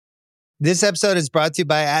This episode is brought to you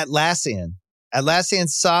by Atlassian. Atlassian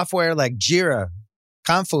software like Jira,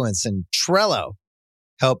 Confluence, and Trello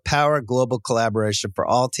help power global collaboration for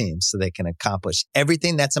all teams so they can accomplish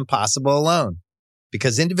everything that's impossible alone.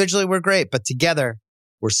 Because individually we're great, but together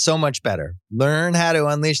we're so much better. Learn how to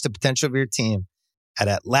unleash the potential of your team at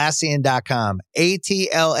Atlassian.com.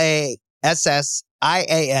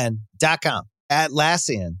 Atlassian.com.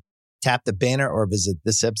 Atlassian. Tap the banner or visit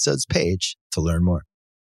this episode's page to learn more.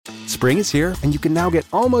 Spring is here, and you can now get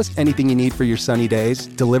almost anything you need for your sunny days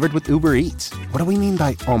delivered with Uber Eats. What do we mean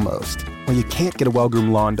by almost? Well, you can't get a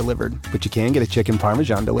well-groomed lawn delivered, but you can get a chicken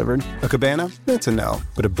parmesan delivered. A cabana? That's a no.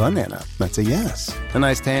 But a banana? That's a yes. A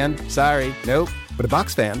nice tan? Sorry, nope. But a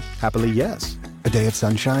box fan? Happily, yes. A day of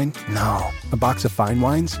sunshine? No. A box of fine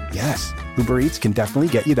wines? Yes. Uber Eats can definitely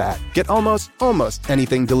get you that. Get almost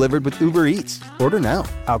anything delivered with Uber Eats. Order now.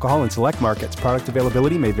 Alcohol in select markets. Product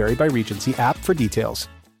availability may vary by region. See app for details.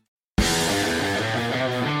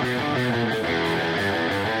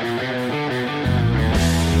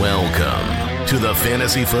 Welcome to the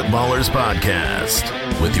Fantasy Footballers Podcast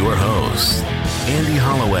with your hosts, Andy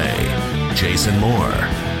Holloway, Jason Moore,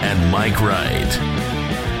 and Mike Wright.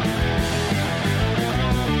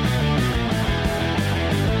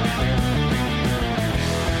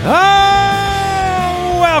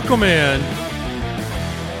 Oh, welcome in.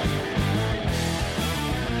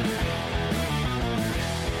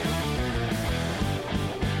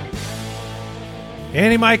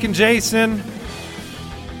 Andy, Mike, and Jason,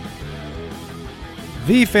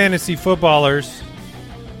 the Fantasy Footballers,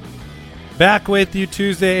 back with you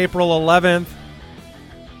Tuesday, April 11th.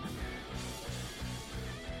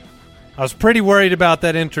 I was pretty worried about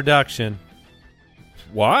that introduction.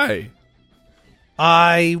 Why?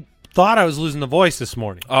 I thought I was losing the voice this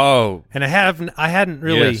morning. Oh. And I hadn't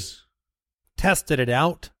really tested it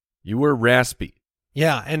out. You were raspy.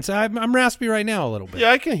 Yeah, and so I'm raspy right now a little bit. Yeah,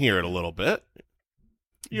 I can hear it a little bit.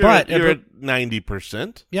 You're But at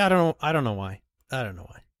 90%. Yeah, I don't know why.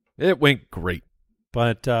 It went great.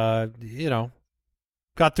 But got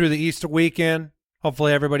through the Easter weekend.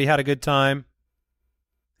 Hopefully everybody had a good time.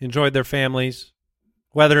 Enjoyed their families.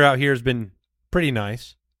 Weather out here has been pretty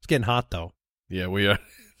nice. It's getting hot though. Yeah, we are.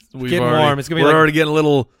 Getting warm. It's gonna be we're like, already getting a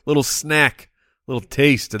little snack, little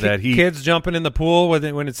taste of that heat. Kids jumping in the pool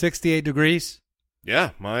when it's 68 degrees.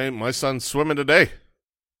 Yeah, my son's swimming today.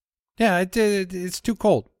 Yeah, it's too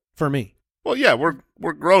cold for me. Well, yeah, we're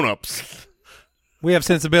grown-ups. We have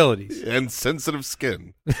sensibilities. And sensitive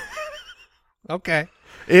skin. Okay.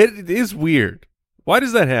 It is weird. Why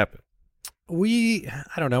does that happen?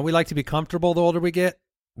 I don't know. We like to be comfortable the older we get.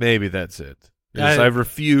 Maybe that's it. Yes, I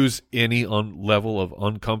refuse any level of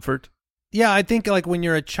uncomfort. Yeah, I think like when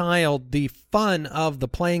you're a child, the fun of the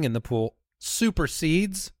playing in the pool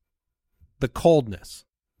supersedes the coldness.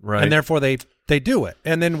 Right. And therefore they do it.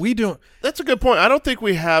 And then we do. That's a good point. I don't think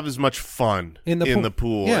we have as much fun in the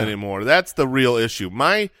pool anymore. That's the real issue.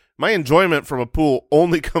 My enjoyment from a pool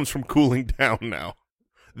only comes from cooling down now.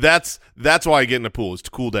 That's why I get in a pool, is to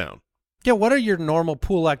cool down. Yeah, what are your normal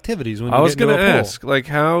pool activities when you I was going to ask, like,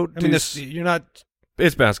 how you're not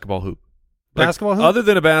it's basketball hoop. Basketball hoop? Other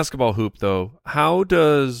than a basketball hoop, though, how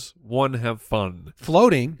does one have fun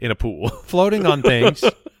floating in a pool? Floating on things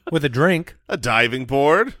with a drink. A diving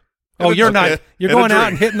board. Oh, you're not. You're going out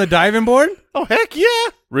and hitting the diving board? Oh, heck yeah.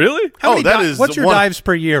 Really? What's your dives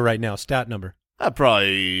per year right now, stat number?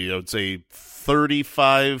 I would say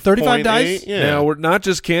 35. 35 dives? Yeah. Now, we're not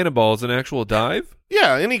just cannonballs, an actual dive?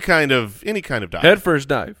 Yeah, any kind of dive. Head first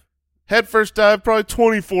dive. Head first dive, probably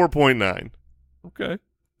 24.9. Okay.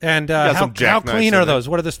 And how clean are those?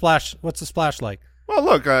 What's the splash like? Well,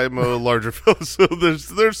 look, I'm a larger fellow, so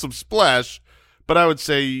there's some splash, but I would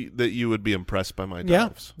say that you would be impressed by my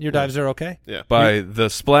dives. Yeah, your dives are okay? Yeah. By the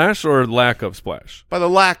splash or lack of splash? By the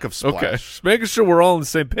lack of splash. Okay, just making sure we're all on the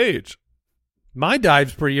same page. My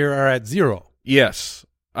dives per year are at 0. Yes.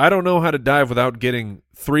 I don't know how to dive without getting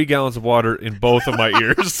 3 gallons of water in both of my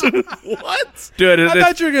ears. What? Dude, I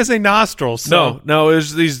thought you were going to say nostrils. So. No,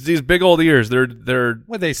 it's these big old ears. They're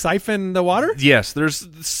what, they siphon the water? Yes, there's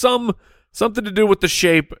something to do with the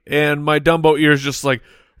shape, and my Dumbo ears just like,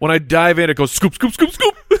 when I dive in, it goes scoop, scoop, scoop,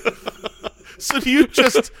 scoop. So do you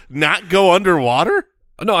just not go underwater?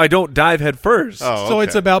 No, I don't dive head first. Oh, okay. So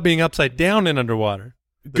it's about being upside down and underwater.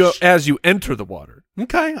 Go as you enter the water.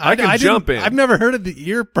 Okay. I can jump in. I've never heard of the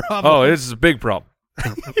ear problem. Oh, it's a big problem.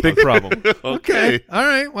 Big problem. Okay. All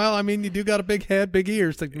right. Well, I mean, you do got a big head, big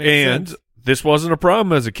ears. That makes sense. This wasn't a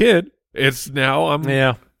problem as a kid. It's now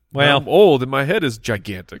I'm old and my head is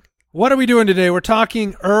gigantic. What are we doing today? We're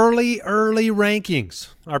talking early rankings.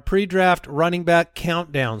 Our pre-draft running back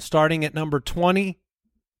countdown starting at number 20,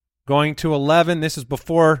 going to 11. This is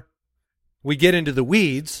before we get into the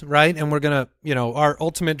weeds, right? And we're going to, our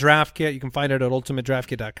ultimate draft kit, you can find it at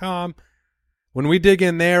ultimatedraftkit.com. When we dig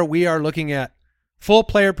in there, we are looking at full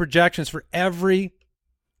player projections for every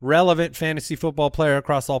relevant fantasy football player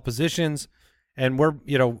across all positions. And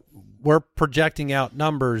we're projecting out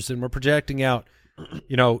numbers, and we're projecting out,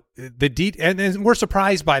 and we're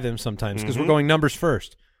surprised by them sometimes because we're going numbers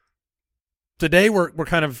first. Today we're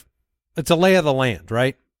kind of, it's a lay of the land,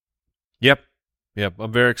 right? Yep.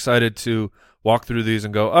 I'm very excited to walk through these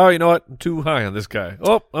and go, oh, you know what? I'm too high on this guy.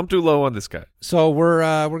 Oh, I'm too low on this guy. So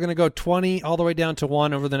we're going to go 20 all the way down to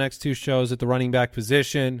 1 over the next 2 shows at the running back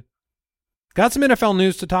position. Got some NFL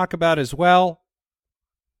news to talk about as well.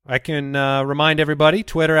 I can remind everybody,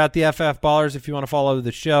 Twitter at the FF Ballers if you want to follow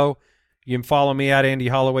the show. You can follow me at Andy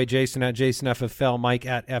Holloway, Jason at JasonFFL, Mike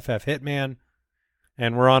at FF Hitman.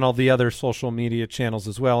 And we're on all the other social media channels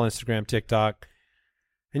as well, Instagram, TikTok.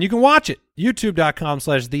 And you can watch it,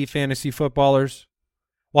 youtube.com/thefantasyfootballers.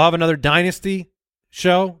 We'll have another Dynasty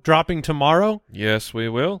show dropping tomorrow. Yes, we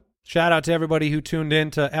will. Shout out to everybody who tuned in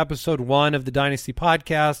to episode 1 of the Dynasty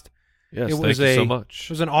podcast. Yes, thank you so much. It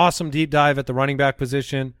was an awesome deep dive at the running back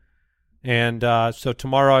position. And so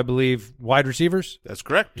tomorrow, I believe, wide receivers? That's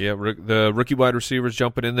correct. Yeah, the rookie wide receivers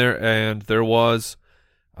jumping in there. And there was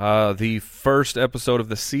the first episode of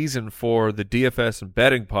the season for the DFS and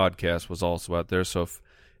betting podcast was also out there. So if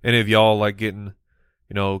any of y'all like getting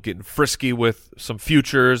frisky with some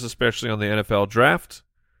futures, especially on the NFL draft,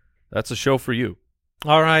 that's a show for you.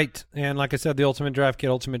 All right. And like I said, the Ultimate Draft Kit,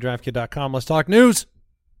 ultimatedraftkit.com. Let's talk news.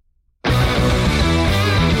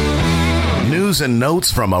 News and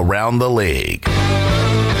notes from around the league.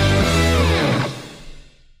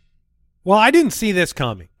 Well, I didn't see this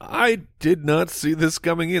coming. I did not see this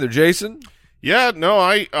coming either. Jason? Yeah, no,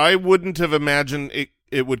 I wouldn't have imagined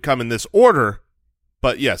it would come in this order.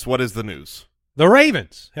 But yes, what is the news? The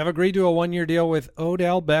Ravens have agreed to a 1-year deal with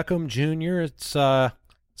Odell Beckham Jr. It's going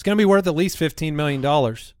to be worth at least $15 million.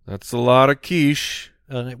 That's a lot of quiche.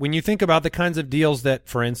 When you think about the kinds of deals that,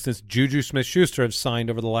 for instance, Juju Smith-Schuster have signed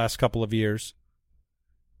over the last couple of years,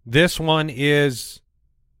 this one is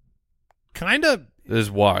kind of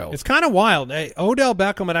wild. It's kind of wild. Odell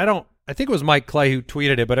Beckham, and I think it was Mike Clay who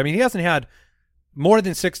tweeted it, but I mean, he hasn't had more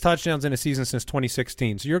than 6 touchdowns in a season since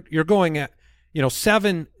 2016. So you're going at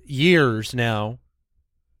 7 years now.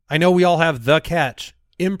 I know we all have the catch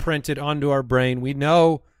imprinted onto our brain. We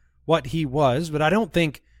know what he was, but I don't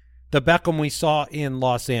think the Beckham we saw in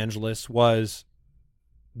Los Angeles was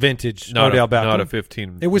vintage Odell Beckham. Not a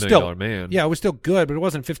 $15 million man. Yeah, it was still good, but it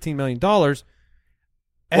wasn't $15 million.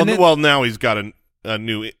 Well, now he's got a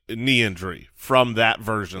new knee injury from that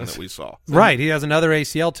version that we saw. Right. He has another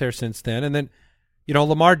ACL tear since then. And then,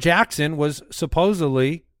 Lamar Jackson was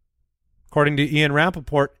supposedly, according to Ian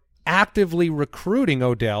Rappaport, actively recruiting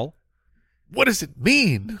Odell. What does it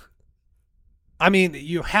mean? I mean,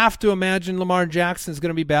 you have to imagine Lamar Jackson is going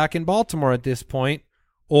to be back in Baltimore at this point,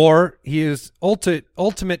 or he is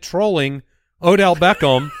ultimate trolling Odell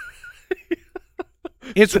Beckham.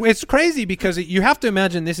 It's crazy because you have to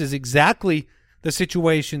imagine this is exactly the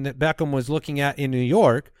situation that Beckham was looking at in New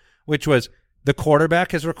York, which was the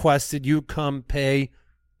quarterback has requested you come pay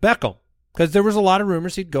Beckham because there was a lot of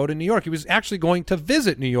rumors he'd go to New York. He was actually going to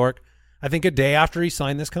visit New York, I think, a day after he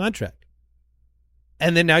signed this contract.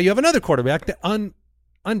 And then now you have another quarterback that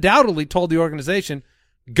undoubtedly told the organization,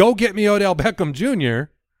 go get me Odell Beckham Jr.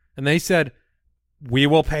 And they said, we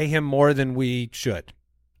will pay him more than we should.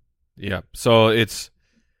 Yeah. So it's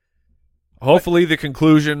hopefully the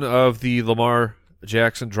conclusion of the Lamar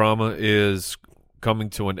Jackson drama is coming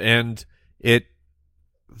to an end. It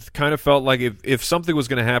kind of felt like if something was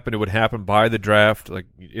going to happen, it would happen by the draft. Like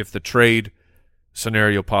if the trade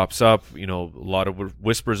scenario pops up, a lot of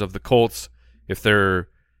whispers of the Colts. If the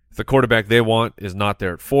quarterback they want is not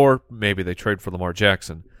there at 4, maybe they trade for Lamar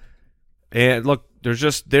Jackson. And look,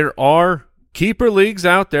 there are keeper leagues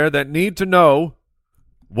out there that need to know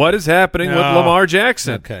what is happening with Lamar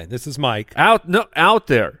Jackson. Okay, this is Mike. Out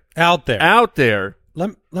there.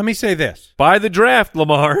 Let me say this. By the draft,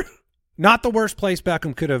 Lamar. Not the worst place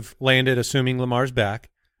Beckham could have landed, assuming Lamar's back.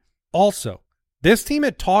 Also, this team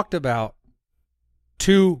had talked about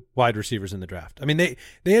 2 wide receivers in the draft. I mean, they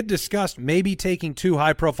had discussed maybe taking 2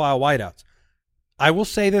 high-profile wideouts. I will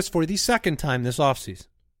say this for the second time this offseason.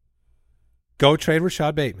 Go trade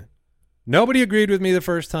Rashad Bateman. Nobody agreed with me the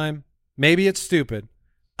first time. Maybe it's stupid.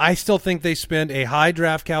 I still think they spend a high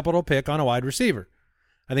draft capital pick on a wide receiver.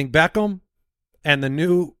 I think Beckham and the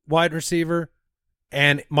new wide receiver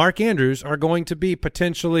and Mark Andrews are going to be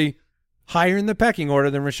potentially higher in the pecking order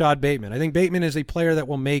than Rashad Bateman. I think Bateman is a player that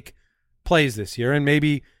will make plays this year, and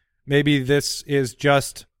maybe maybe this is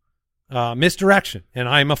just misdirection, and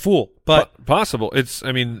I'm a fool. But possible.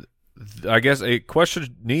 I guess a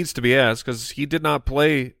question needs to be asked because he did not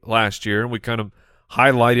play last year, and we kind of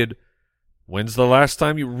highlighted when's the last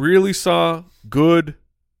time you really saw good,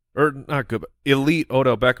 or not good, but elite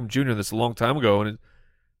Odell Beckham Jr. That's a long time ago. And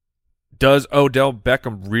does Odell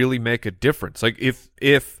Beckham really make a difference? Like if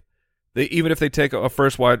they take a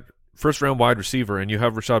first round wide receiver and you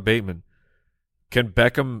have Rashad Bateman, can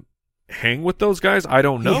Beckham hang with those guys? I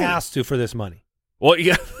don't know. He has to for this money. Well,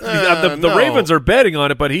 yeah, the Ravens are betting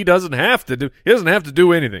on it, but he doesn't have to do. He doesn't have to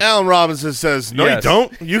do anything. Allen Robinson says, "No, You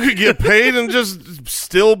don't. You could get paid and just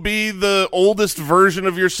still be the oldest version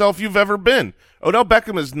of yourself you've ever been." Odell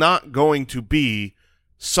Beckham is not going to be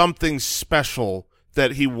something special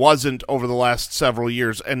that he wasn't over the last several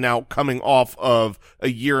years, and now coming off of a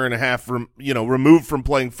year and a half, removed from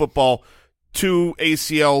playing football, 2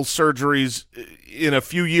 ACL surgeries in a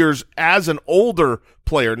few years as an older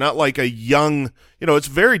player, not like a young, it's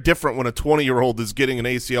very different when a 20-year-old is getting an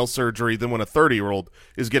ACL surgery than when a 30-year-old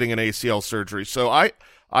is getting an ACL surgery. So I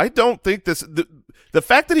don't think the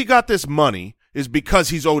fact that he got this money is because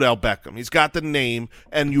he's Odell Beckham. He's got the name,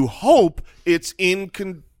 and you hope it's in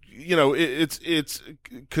conjunction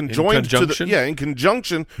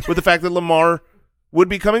with the fact that Lamar would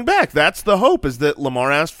be coming back. That's the hope, is that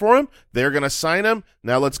Lamar asked for him. They're going to sign him.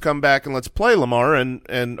 Now let's come back and let's play Lamar,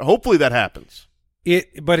 and hopefully that happens.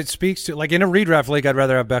 But it speaks to, like, in a redraft league, I'd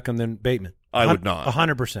rather have Beckham than Bateman. I would not.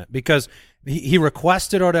 100%, because he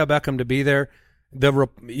requested Odell Beckham to be there.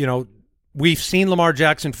 We've seen Lamar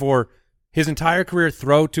Jackson for his entire career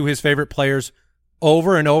throw to his favorite players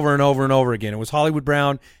over and over and over and over again. It was Hollywood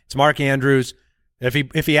Brown. It's Mark Andrews.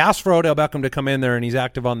 If he asked for Odell Beckham to come in there and he's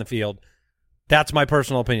active on the field, that's my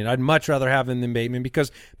personal opinion. I'd much rather have him than Bateman,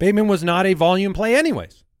 because Bateman was not a volume play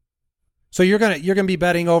anyways. So you're gonna be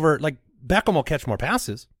betting over, like, Beckham will catch more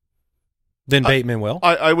passes than Bateman will.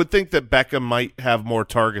 I would think that Beckham might have more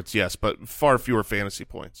targets, yes, but far fewer fantasy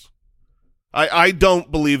points. I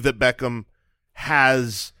don't believe that Beckham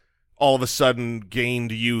has all of a sudden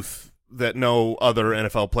gained youth that no other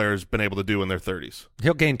NFL player has been able to do in their 30s.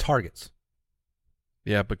 He'll gain targets.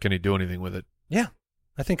 Yeah, but can he do anything with it? Yeah,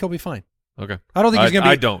 I think he'll be fine. Okay. I don't think he's going to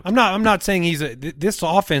be. I don't. I'm not saying he's this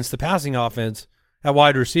offense, the passing offense at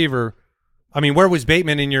wide receiver. I mean, where was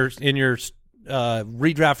Bateman in your redraft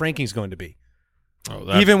rankings going to be?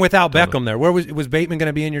 Even without Beckham there, where was Bateman going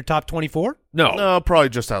to be in your top 24? No, probably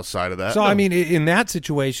just outside of that. So I mean, in that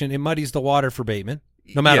situation, it muddies the water for Bateman,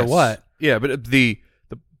 no matter what. Yeah, but the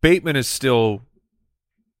Bateman is still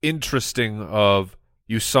interesting.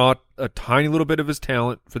 You saw a tiny little bit of his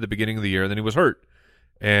talent for the beginning of the year, and then he was hurt.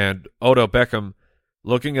 And Odell Beckham,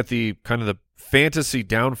 looking at the kind of the fantasy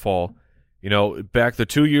downfall, back the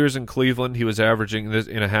 2 years in Cleveland, he was averaging this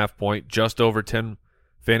in a half point, just over 10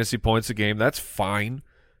 fantasy points a game. That's fine.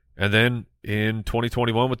 And then in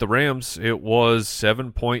 2021 with the Rams, it was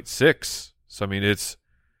 7.6. So I mean, it's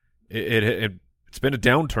been a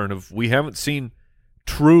downturn we haven't seen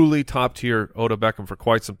truly top tier Odell Beckham for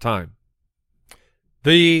quite some time.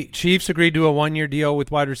 The Chiefs agreed to a 1-year deal with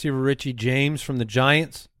wide receiver Richie James from the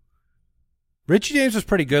Giants. Richie James was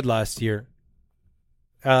pretty good last year.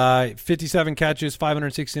 57 catches,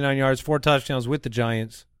 569 yards, 4 touchdowns with the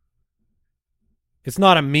Giants. It's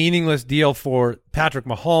not a meaningless deal for Patrick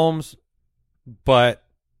Mahomes, but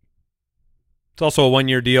it's also a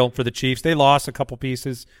 1-year deal for the Chiefs. They lost a couple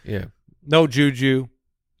pieces. Yeah. No Juju.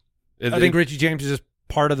 I think Richie James is just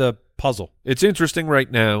part of the puzzle. It's interesting right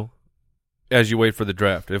now as you wait for the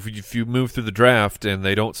draft. If you move through the draft and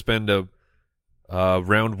they don't spend a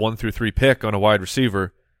round 1 through 3 pick on a wide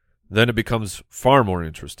receiver, then it becomes far more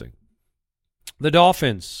interesting. The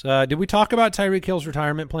Dolphins. Did we talk about Tyreek Hill's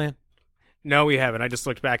retirement plan? No, we haven't. I just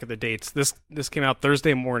looked back at the dates. This came out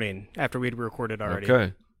Thursday morning after we'd recorded already.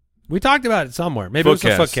 Okay. We talked about it somewhere. Maybe it was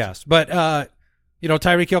a Footcast. But,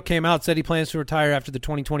 Tyreek Hill came out, said he plans to retire after the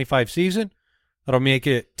 2025 season. That'll make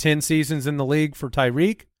it 10 seasons in the league for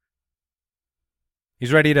Tyreek.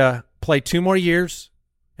 He's ready to play 2 more years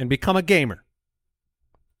and become a gamer.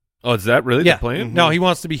 Oh, is that really the plan? Mm-hmm. No, he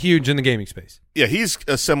wants to be huge in the gaming space. Yeah, he's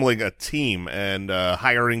assembling a team and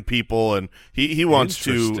hiring people, and he wants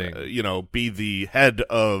to be the head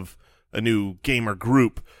of a new gamer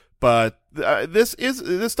group. But this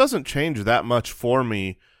doesn't change that much for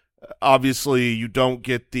me. Obviously, you don't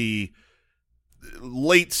get the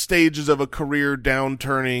late stages of a career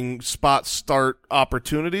downturning spot start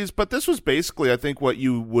opportunities, but this was basically, I think, what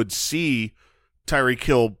you would see Tyreek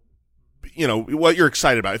Hill, what you're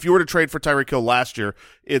excited about. If you were to trade for Tyreek Hill last year,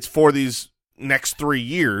 it's for these next 3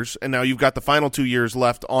 years, and now you've got the final 2 years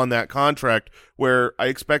left on that contract where I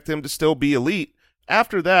expect him to still be elite.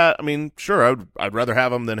 After that, I mean, sure, I'd rather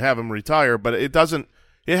have him than have him retire, but it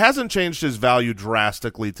hasn't changed his value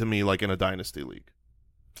drastically to me like in a dynasty league.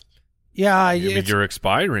 Yeah, I mean, you're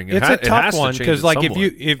expiring. It's a tough one because, like,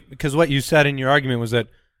 because what you said in your argument was that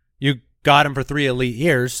you got him for 3 elite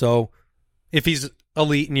years. So if he's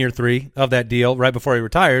elite in year 3 of that deal right before he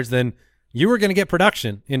retires, then you were going to get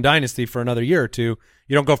production in dynasty for another year or two.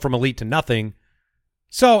 You don't go from elite to nothing.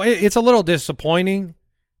 So it's a little disappointing.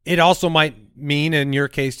 It also might mean, in your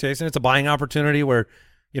case, Jason, it's a buying opportunity where,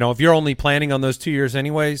 if you're only planning on those 2 years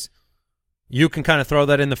anyways, you can kind of throw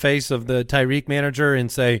that in the face of the Tyreek manager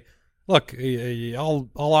and say, look, I'll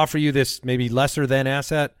offer you this maybe lesser than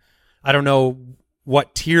asset. I don't know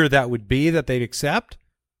what tier that would be that they'd accept,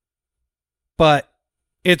 but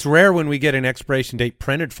it's rare when we get an expiration date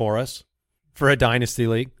printed for us for a dynasty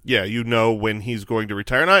league. Yeah, when he's going to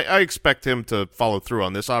retire, and I expect him to follow through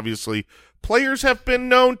on this. Obviously, players have been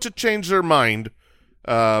known to change their mind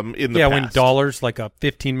in the past. When dollars, like a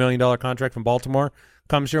 $15 million contract from Baltimore,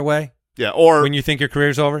 comes your way. Yeah, or when you think your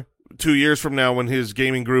career's over. 2 years from now, when his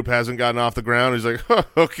gaming group hasn't gotten off the ground, he's like,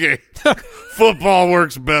 okay, football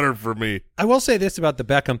works better for me. I will say this about the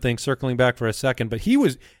Beckham thing, circling back for a second, but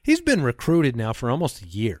he's been recruited now for almost a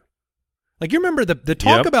year. Like, you remember the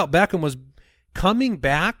talk about Beckham was coming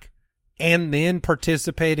back and then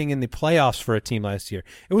participating in the playoffs for a team last year.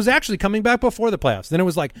 It was actually coming back before the playoffs. Then it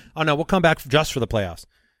was like, oh, no, we'll come back just for the playoffs.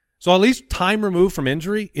 So at least time removed from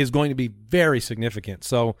injury is going to be very significant.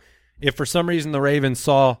 So if for some reason the Ravens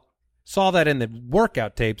saw that in the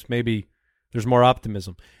workout tapes, maybe there's more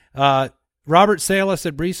optimism. Robert Saleh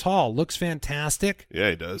said Breece Hall looks fantastic.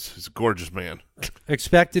 Yeah, he does. He's a gorgeous man.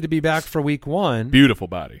 Expected to be back for week 1. Beautiful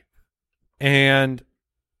body. And,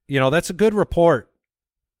 that's a good report.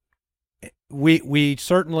 We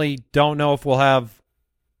certainly don't know if we'll have,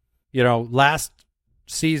 last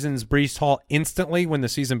season's Breece Hall instantly when the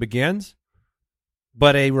season begins,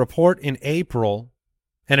 but a report in April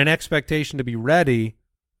and an expectation to be ready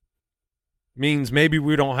means maybe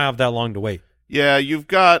we don't have that long to wait. Yeah, you've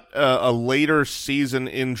got a later season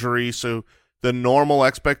injury, so the normal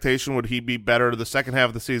expectation would he be better the second half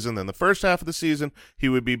of the season than the first half of the season. He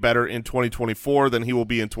would be better in 2024 than he will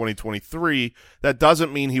be in 2023. That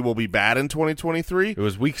doesn't mean he will be bad in 2023. It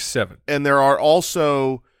was week 7. And there are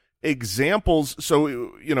also examples.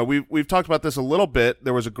 So, we've talked about this a little bit.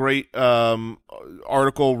 There was a great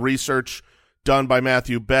article research done by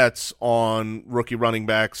Matthew Betts on rookie running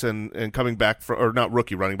backs and coming back from, or not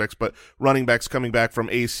rookie running backs, but running backs coming back from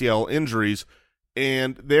ACL injuries.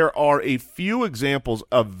 And there are a few examples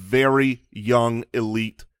of very young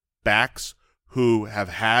elite backs who have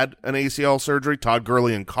had an ACL surgery. Todd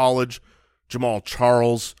Gurley in college, Jamal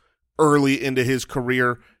Charles early into his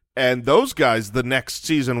career. And those guys the next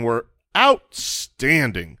season were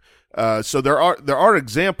outstanding. So there are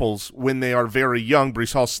examples when they are very young.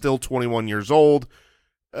 Breece Hall's still 21 years old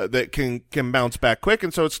that can bounce back quick,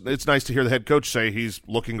 and so it's nice to hear the head coach say he's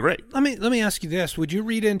looking great. Let me ask you this: would you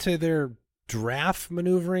read into their draft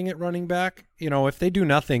maneuvering at running back? If they do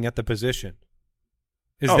nothing at the position,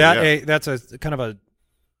 that's a kind of a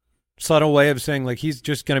subtle way of saying like he's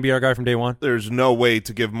just going to be our guy from day one? There's no way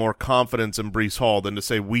to give more confidence in Breece Hall than to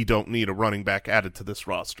say we don't need a running back added to this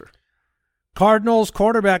roster. Cardinals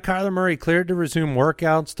quarterback Kyler Murray cleared to resume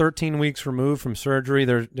workouts 13 weeks removed from surgery.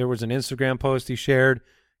 There was an Instagram post he shared.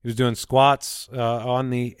 He was doing squats on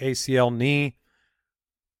the ACL knee.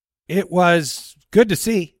 It was good to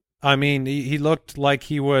see. I mean, he looked like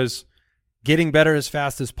he was getting better as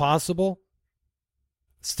fast as possible.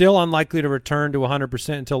 Still unlikely to return to 100%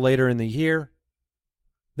 until later in the year.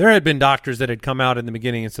 There had been doctors that had come out in the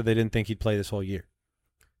beginning and said they didn't think he'd play this whole year.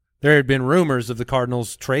 There had been rumors of the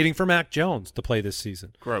Cardinals trading for Mac Jones to play this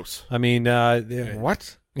season. Gross. I mean,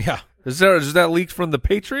 what? Yeah. Is that leaked from the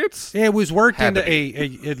Patriots? It was worked into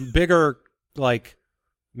a bigger, like,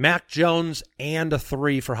 Mac Jones and a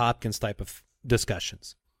 3 for Hopkins type of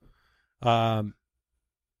discussions,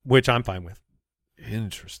 which I'm fine with.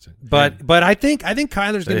 Interesting. But I think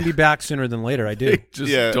Kyler's going to be back sooner than later. I do. They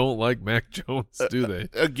just don't like Mac Jones, do they?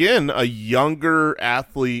 Again, a younger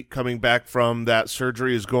athlete coming back from that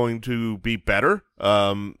surgery is going to be better.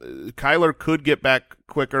 Kyler could get back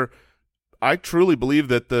quicker. I truly believe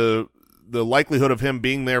that the likelihood of him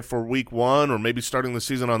being there for week 1 or maybe starting the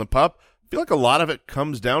season on the pup, I feel like a lot of it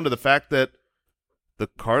comes down to the fact that the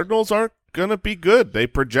Cardinals aren't gonna be good. They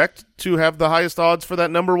project to have the highest odds for that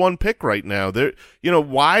number 1 pick right now.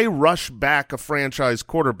 Why rush back a franchise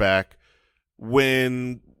quarterback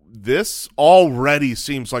when this already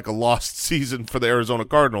seems like a lost season for the Arizona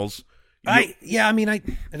Cardinals? I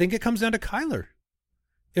think it comes down to Kyler.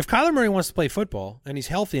 If Kyler Murray wants to play football and he's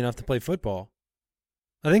healthy enough to play football,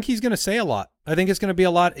 I think he's going to say a lot. I think it's going to be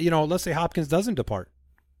a lot. Let's say Hopkins doesn't depart.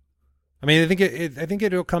 I mean, I think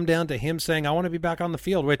it'll come down to him saying, "I want to be back on the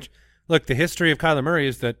field." Which, look, the history of Kyler Murray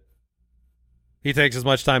is that he takes as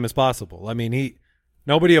much time as possible. I mean,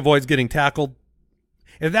 nobody avoids getting tackled.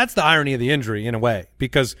 And that's the irony of the injury in a way,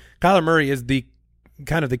 because Kyler Murray is the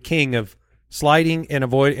kind of the king of sliding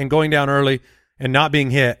and going down early and not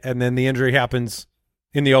being hit, and then the injury happens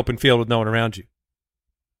in the open field with no one around you.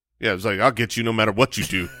 Yeah, it's like, I'll get you no matter what you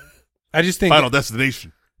do. I just think Final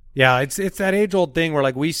destination. Yeah, it's that age-old thing where,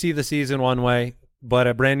 like, we see the season one way, but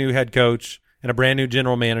a brand-new head coach and a brand-new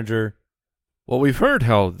general manager. Well, we've heard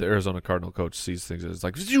how the Arizona Cardinal coach sees things. It's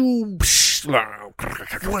like, it's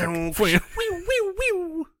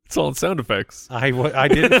all in sound effects. I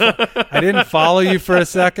didn't follow you for a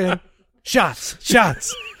second. Shots,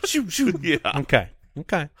 shoot. Yeah. Okay.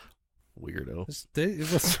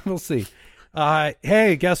 Weirdo. We'll see.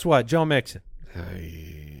 Hey, guess what? Joe Mixon.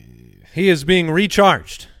 He is being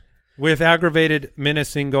recharged with aggravated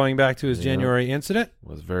menacing going back to his January incident.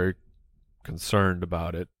 Was very concerned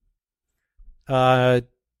about it.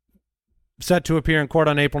 Set to appear in court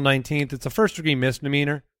on April 19th. It's a first-degree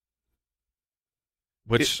misdemeanor.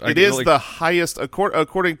 Which it is the highest,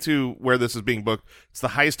 according to where this is being booked, it's the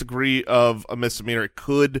highest degree of a misdemeanor. It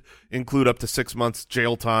could include up to 6 months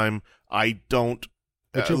jail time. I don't.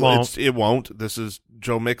 But it won't. This is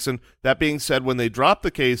Joe Mixon. That being said, when they dropped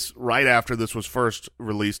the case right after this was first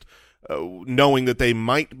released, knowing that they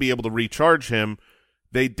might be able to recharge him,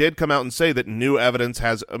 they did come out and say that new evidence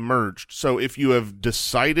has emerged. So if you have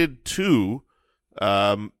decided to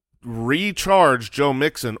recharge Joe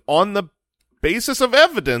Mixon on the basis of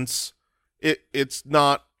evidence, it's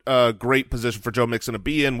not a great position for Joe Mixon to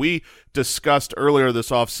be in. We discussed earlier this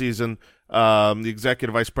offseason the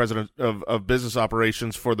executive vice president of business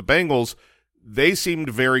operations for the Bengals. They seemed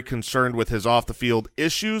very concerned with his off-the-field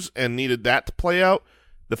issues and needed that to play out.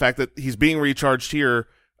 The fact that he's being recharged here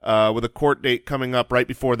with a court date coming up right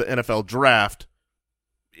before the NFL draft.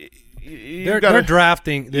 They're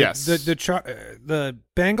drafting. Yes. The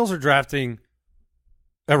Bengals are drafting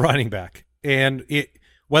a running back. And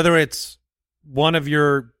whether it's one of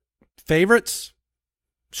your favorites,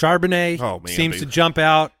 Charbonnet seems to jump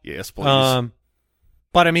out. Yes, please.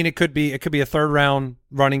 But I mean, it could be a third-round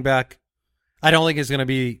running back. I don't think it's going to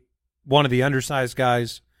be one of the undersized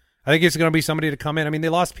guys. I think it's going to be somebody to come in. I mean, they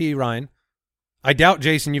lost P. Ryan. I doubt,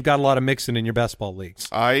 Jason, you've got a lot of Mixon in your best ball leagues.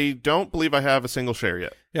 I don't believe I have a single share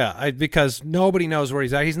yet. Yeah, because nobody knows where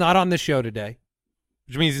he's at. He's not on this show today,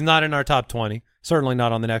 which means he's not in our top 20. Certainly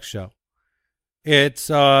not on the next show. It's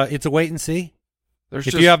a wait and see.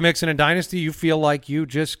 If you have Mixon in Dynasty, you feel like you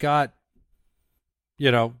just got,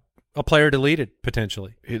 a player deleted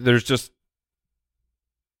potentially. There's just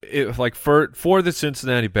for the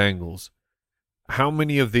Cincinnati Bengals, how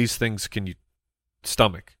many of these things can you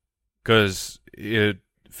stomach? Because it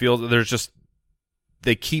feels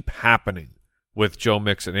they keep happening with Joe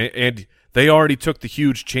Mixon, and they already took the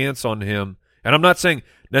huge chance on him. And I'm not saying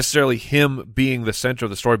necessarily him being the center of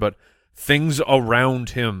the story, but things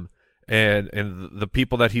around him and the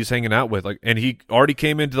people that he's hanging out with. And he already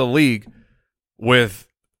came into the league with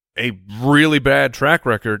a really bad track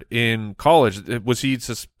record in college. Was he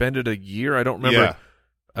suspended a year? I don't remember.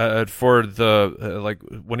 Yeah. For the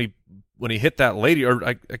when he hit that lady, or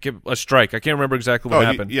I give a strike. I can't remember exactly what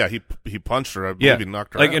happened. He punched her. I believe he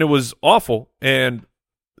knocked her out. And it was awful. And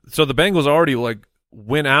so the Bengals already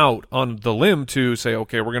went out on the limb to say,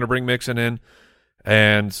 okay, we're going to bring Mixon in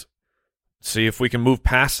and see if we can move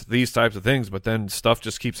past these types of things. But then stuff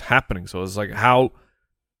just keeps happening. So it's like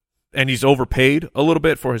and he's overpaid a little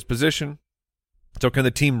bit for his position. So can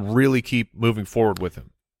the team really keep moving forward with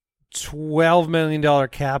him? $12 million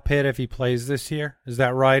cap hit if he plays this year. Is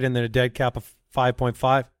that right? And then a dead cap of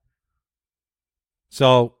 5.5.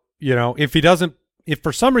 So, if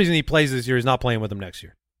for some reason he plays this year, he's not playing with him next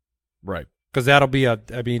year. Right. Because that'll be a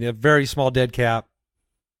very small dead cap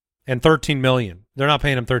and $13 million. They're not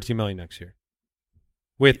paying him $13 million next year.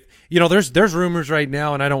 With, there's rumors right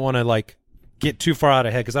now, and I don't want to get too far out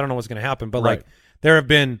ahead because I don't know what's going to happen, but there have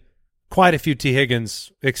been quite a few T.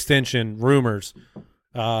 Higgins extension rumors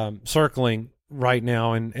circling right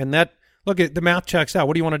now, and that the math checks out.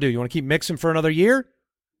 What do you want to do? You want to keep Mixon for another year,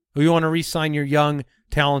 or you want to re-sign your young,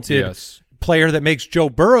 talented player that makes Joe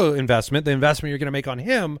Burrow the investment you're going to make on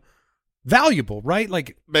him valuable, right?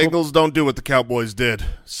 Bengals don't do what the Cowboys did.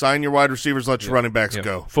 Sign your wide receivers, let your running backs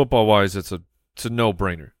go. Football wise, it's a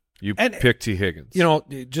no-brainer. You pick T. Higgins.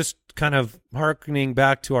 Just kind of hearkening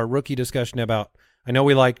back to our rookie discussion about. I know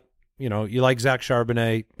we like you like Zach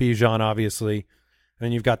Charbonnet, Bijan, obviously, and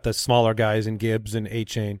then you've got the smaller guys in Gibbs and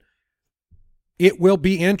A-Chain. It will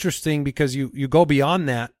be interesting because you go beyond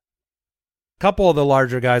that. A couple of the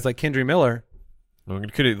larger guys like Kendry Miller.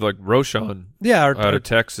 Like Roshan out of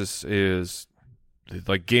Texas is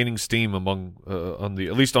like gaining steam among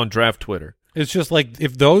at least on draft Twitter. It's just like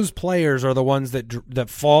if those players are the ones that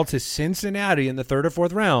fall to Cincinnati in the 3rd or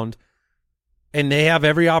 4th round, and they have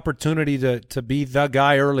every opportunity to be the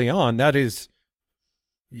guy early on, that is,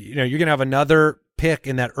 you're going to have another pick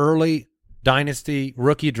in that early dynasty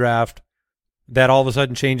rookie draft that all of a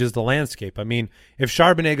sudden changes the landscape. I mean, if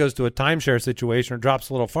Charbonnet goes to a timeshare situation or drops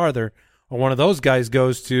a little farther, or one of those guys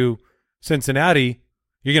goes to Cincinnati,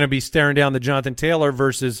 you're going to be staring down the Jonathan Taylor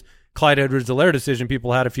versus Clyde Edwards-Helaire decision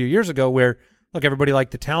people had a few years ago where, look, everybody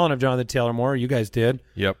liked the talent of Jonathan Taylor more. You guys did.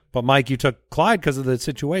 Yep. But, Mike, you took Clyde because of the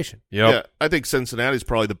situation. Yep. Yeah, I think Cincinnati's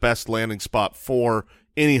probably the best landing spot for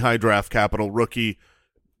any high draft capital rookie.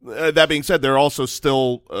 That being said, they're also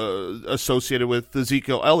still associated with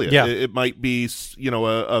Ezekiel Elliott. Yeah. It might be,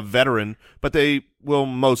 a veteran, but they will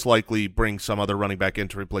most likely bring some other running back in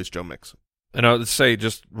to replace Joe Mixon. And I would say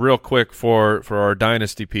just real quick for our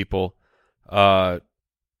dynasty people, Travion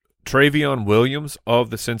Williams of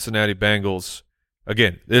the Cincinnati Bengals.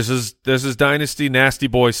 Again, this is dynasty nasty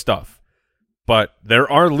boy stuff, but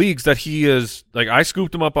there are leagues that he is like. I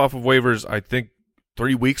scooped him up off of waivers, I think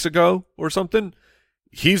 3 weeks ago or something.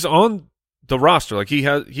 He's on the roster. Like he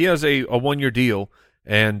has a 1-year deal,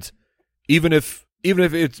 and even if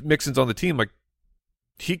it's Mixon's on the team, like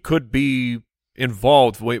he could be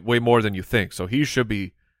involved way more than you think. So he should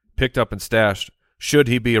be picked up and stashed should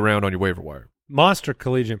he be around on your waiver wire. Monster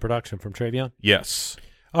collegiate production from Travion. Yes.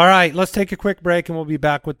 All right, let's take a quick break, and we'll be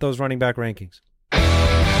back with those running back rankings.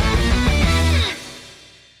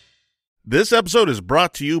 This episode is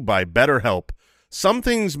brought to you by BetterHelp. Some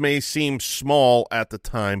things may seem small at the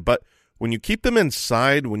time, but when you keep them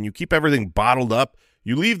inside, when you keep everything bottled up,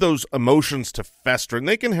 you leave those emotions to fester, and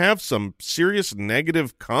they can have some serious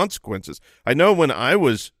negative consequences. I know when I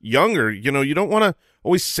was younger, you don't want to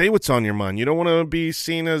always say what's on your mind. You don't want to be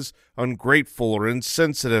seen as ungrateful or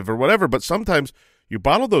insensitive or whatever, but sometimes you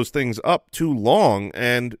bottle those things up too long,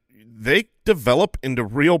 and they develop into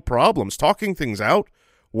real problems. Talking things out,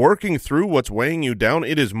 working through what's weighing you down,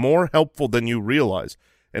 it is more helpful than you realize.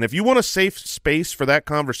 And if you want a safe space for that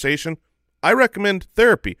conversation, I recommend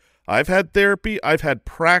therapy. I've had therapy. I've had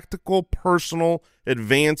practical, personal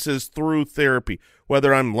advances through therapy,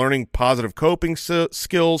 whether I'm learning positive coping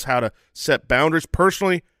skills, how to set boundaries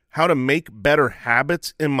personally, how to make better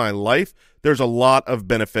habits in my life. There's a lot of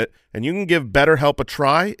benefit, and you can give BetterHelp a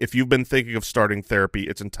try if you've been thinking of starting therapy.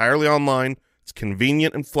 It's entirely online. It's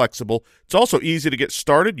convenient and flexible. It's also easy to get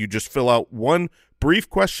started. You just fill out one brief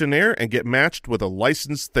questionnaire and get matched with a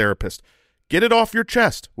licensed therapist. Get it off your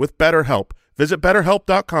chest with BetterHelp. Visit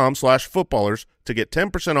BetterHelp.com/footballers to get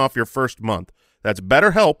 10% off your first month. That's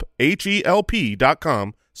BetterHelp,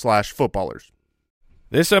 HELP.com/footballers.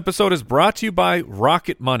 This episode is brought to you by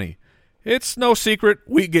Rocket Money. It's no secret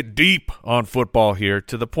we get deep on football here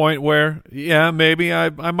to the point where, maybe I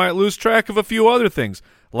might lose track of a few other things,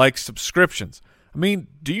 like subscriptions. I mean,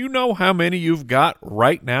 do you know how many you've got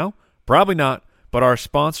right now? Probably not, but our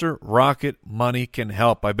sponsor, Rocket Money, can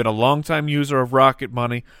help. I've been a longtime user of Rocket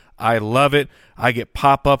Money. I love it. I get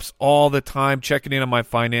pop-ups all the time checking in on my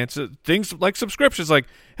finances. Things like subscriptions, like,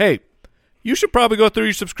 hey, you should probably go through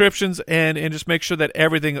your subscriptions and just make sure that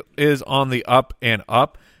everything is on the up and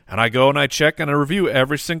up. And I go and I check and I review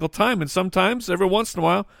every single time. And sometimes, every once in a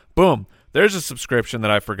while, boom, there's a subscription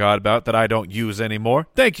that I forgot about that I don't use anymore.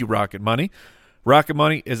 Thank you, Rocket Money. Rocket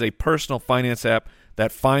Money is a personal finance app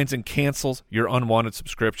that finds and cancels your unwanted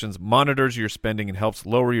subscriptions, monitors your spending, and helps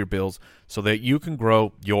lower your bills so that you can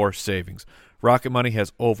grow your savings. Rocket Money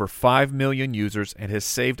has over 5 million users and has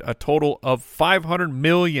saved a total of $500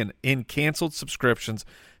 million in canceled subscriptions,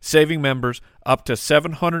 saving members up to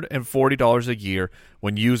 $740 a year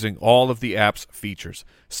when using all of the app's features.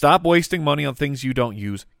 Stop wasting money on things you don't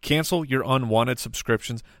use. Cancel your unwanted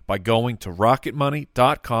subscriptions by going to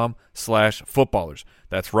rocketmoney.com/footballers.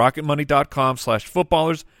 That's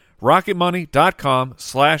rocketmoney.com/footballers,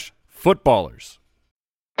 rocketmoney.com/footballers.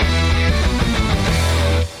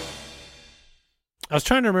 I was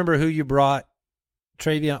trying to remember who you brought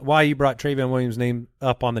why you brought Travion Williams' name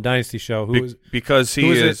up on the Dynasty show. Because he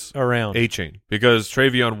is around A-Chain. Because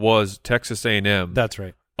Travion was Texas A&M. That's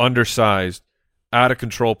right. Undersized, out of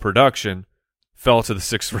control production, fell to the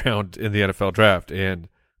 6th round in the NFL draft. And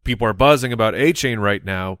people are buzzing about A-Chain right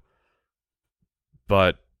now,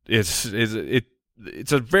 but it's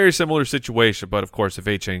a very similar situation. But, of course, if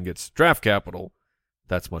A-Chain gets draft capital,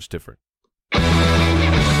 that's much different.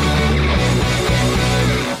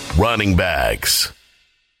 Running backs.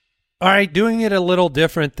 All right, doing it a little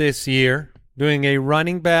different this year, doing a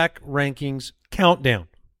running back rankings countdown.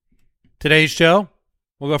 Today's show,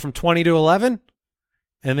 we'll go from 20 to 11,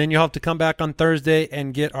 and then you'll have to come back on Thursday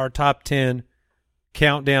and get our top 10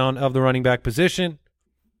 countdown of the running back position.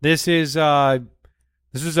 This is a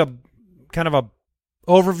kind of a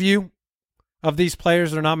overview of these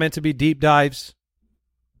players. They're not meant to be deep dives.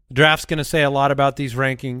 The draft's going to say a lot about these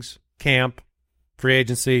rankings, camp, free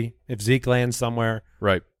agency, if Zeke lands somewhere.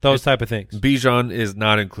 Right. Those type of things. Bijan is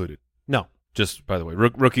not included. No. Just, by the way,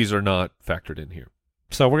 rookies are not factored in here.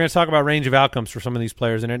 So we're going to talk about range of outcomes for some of these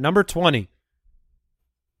players. And at number 20, it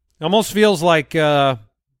almost feels like a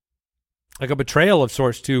betrayal of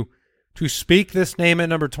sorts to speak this name at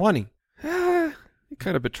number 20. He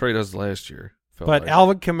kind of betrayed us last year. But like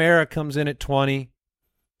Alvin Kamara comes in at 20.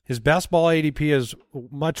 His best ball ADP is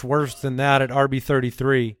much worse than that at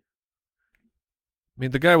RB33. I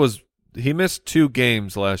mean, the guy he missed 2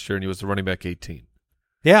 games last year, and he was the running back 18.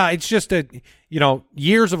 Yeah, it's just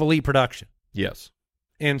years of elite production. Yes.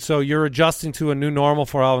 And so you're adjusting to a new normal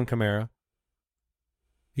for Alvin Kamara.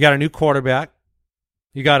 You got a new quarterback.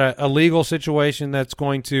 You got a legal situation that's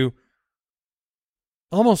going to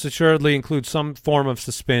almost assuredly include some form of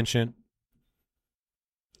suspension.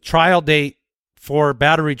 Trial date for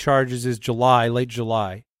battery charges is late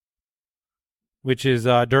July, which is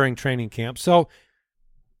during training camp. So,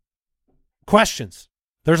 questions.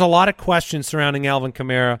 There's a lot of questions surrounding Alvin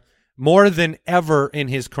Kamara, more than ever in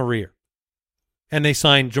his career. And they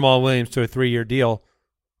signed Jamal Williams to a 3-year deal.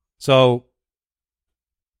 So,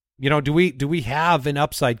 do we have an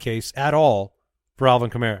upside case at all for Alvin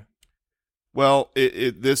Kamara? Well,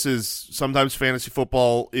 this is sometimes fantasy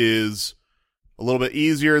football is a little bit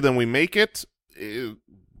easier than we make it.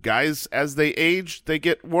 Guys, as they age, they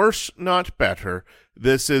get worse, not better.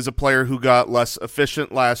 This is a player who got less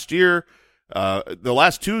efficient last year. The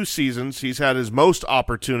last 2 seasons, he's had his most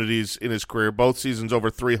opportunities in his career, both seasons over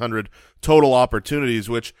 300 total opportunities,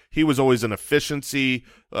 which he was always an efficiency,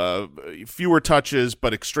 fewer touches,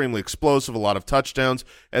 but extremely explosive, a lot of touchdowns.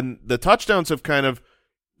 And the touchdowns have kind of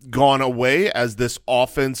gone away as this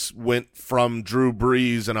offense went from Drew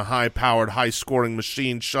Brees and a high-powered, high-scoring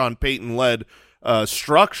machine, Sean Payton-led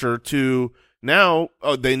structure to now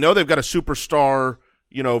they know they've got a superstar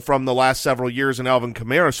from the last several years in Alvin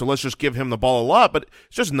Kamara, so let's just give him the ball a lot, but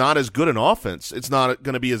it's just not as good an offense. It's not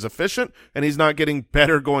going to be as efficient, and he's not getting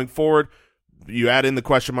better going forward. You add in the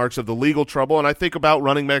question marks of the legal trouble, and I think about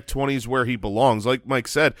running back 20 is where he belongs. Like Mike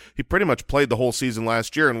said, he pretty much played the whole season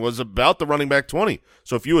last year and was about the running back 20.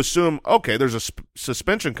 So if you assume, okay, there's a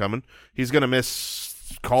suspension coming, he's going to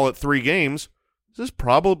miss, call it 3 games, this is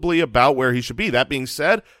probably about where he should be. That being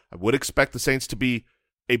said, I would expect the Saints to be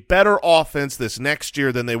a better offense this next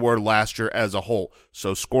year than they were last year as a whole.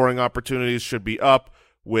 So scoring opportunities should be up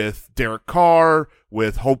with Derek Carr,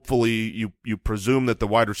 with hopefully you presume that the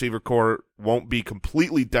wide receiver core won't be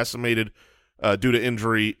completely decimated due to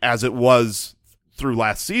injury as it was through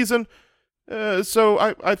last season. So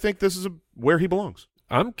I think this is where he belongs.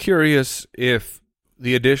 I'm curious if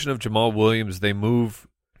the addition of Jamal Williams, they move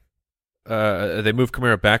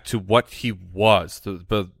Kamara back to what he was,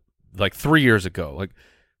 like 3 years ago, like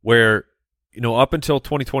where up until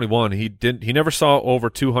 2021 he never saw over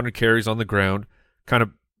 200 carries on the ground. Kind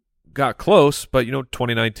of got close, but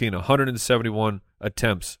 2019 171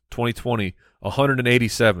 attempts, 2020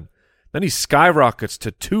 187. Then he skyrockets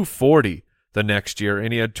to 240 the next year,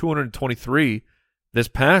 and he had 223 this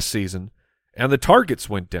past season, and the targets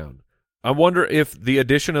went down. I wonder if the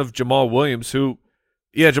addition of Jamal Williams,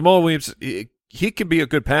 Jamal Williams, he can be a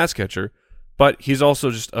good pass catcher, but he's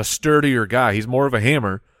also just a sturdier guy. He's more of a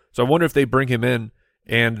hammer. So I wonder if they bring him in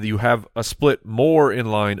and you have a split more in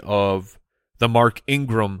line of the Mark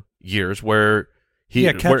Ingram years where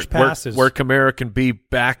where Kamara can be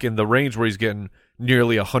back in the range where he's getting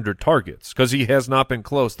nearly 100 targets because he has not been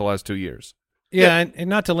close the last 2 years. Yeah, and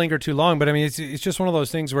not to linger too long, but I mean it's just one of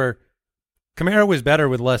those things where Kamara was better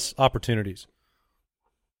with less opportunities.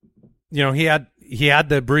 He had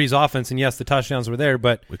the Breeze offense, and yes, the touchdowns were there,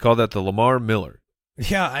 but we call that the Lamar Miller.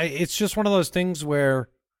 Yeah, it's just one of those things where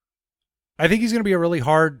I think he's going to be a really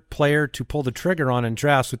hard player to pull the trigger on in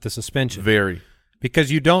drafts with the suspension. Very.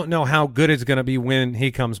 Because you don't know how good it's going to be when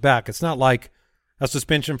he comes back. It's not like a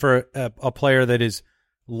suspension for a player that is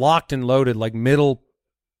locked and loaded, like middle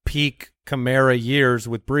peak Kamara years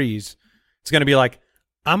with Breeze. It's going to be like,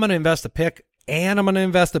 I'm going to invest a pick and I'm going to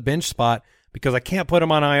invest a bench spot because I can't put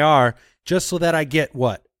him on IR just so that I get,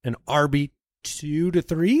 what, an RB 2 to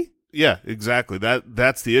 3? Yeah, exactly.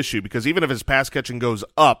 That's the issue, because even if his pass catching goes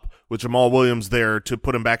up with Jamal Williams there to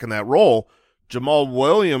put him back in that role, Jamal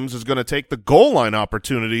Williams is going to take the goal line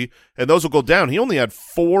opportunity, and those will go down. He only had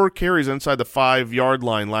 4 carries inside the 5-yard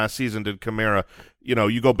line last season, did Kamara.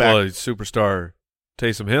 You go back. Well, superstar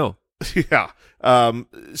Taysom Hill. Yeah.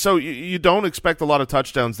 So you don't expect a lot of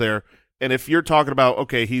touchdowns there. And if you're talking about,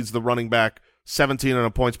 okay, he's the running back 17 on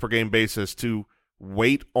a points per game basis, to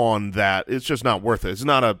wait on that, it's just not worth it. It's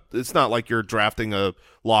not like you're drafting a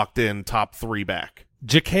locked in top 3 back.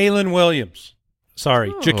 Ja'Kalen Williams.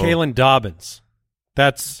 Sorry, Ja'Kalen Dobbins.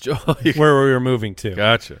 That's where we were moving to.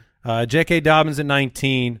 Gotcha. J.K. Dobbins at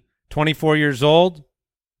 19, 24 years old,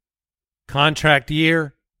 contract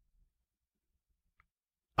year.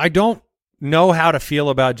 I don't know how to feel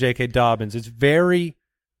about J.K. Dobbins. It's very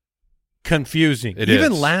confusing.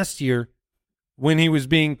 Even last year, when he was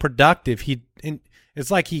being productive,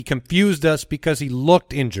 it's like he confused us because he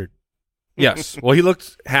looked injured. Yes. Well, he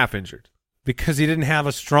looked half injured. Because he didn't have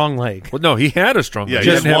a strong leg. Well, no, he had a strong leg.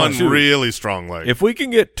 Yeah, he had one really strong leg. If we can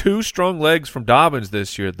get 2 strong legs from Dobbins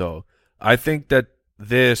this year, though, I think that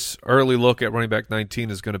this early look at running back 19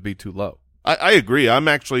 is going to be too low. I agree. I'm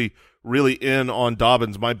actually really in on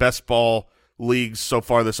Dobbins. My best ball leagues so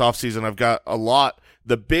far this offseason, I've got a lot.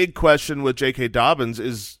 The big question with J.K. Dobbins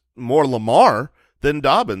is more Lamar than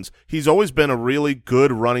Dobbins. He's always been a really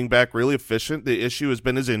good running back, really efficient. The issue has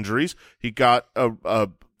been his injuries. He got a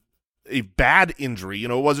bad injury. It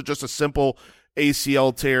wasn't just a simple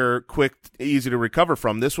ACL tear, quick, easy to recover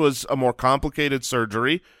from. This was a more complicated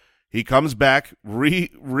surgery. He comes back,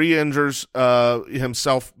 re-injures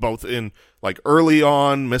himself both in early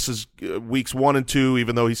on, misses weeks 1 and 2,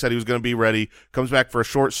 even though he said he was going to be ready, comes back for a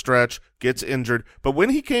short stretch, gets injured. But when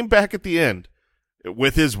he came back at the end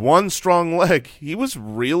with his one strong leg, he was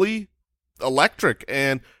really electric.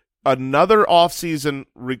 And another offseason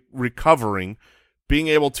recovering, being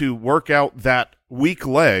able to work out that weak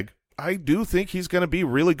leg, I do think he's going to be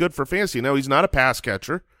really good for fantasy. Now, he's not a pass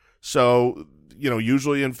catcher, so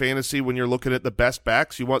usually in fantasy when you're looking at the best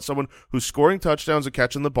backs, you want someone who's scoring touchdowns and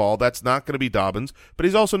catching the ball. That's not going to be Dobbins, but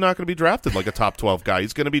he's also not going to be drafted like a top 12 guy.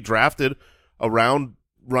 He's going to be drafted around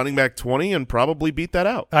running back 20 and probably beat that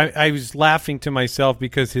out. I was laughing to myself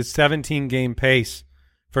because his 17-game pace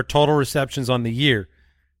for total receptions on the year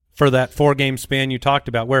for that 4-game span you talked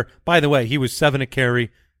about, where, by the way, he was 7 a carry,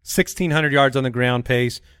 1,600 yards on the ground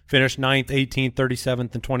pace, finished 9th, 18th,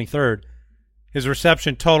 37th, and 23rd. His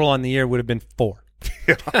reception total on the year would have been 4.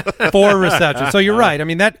 4 receptions. So you're right. I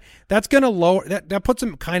mean, that's going to lower – that puts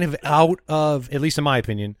him kind of out of, at least in my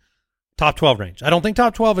opinion, top 12 range. I don't think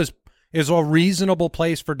top 12 is a reasonable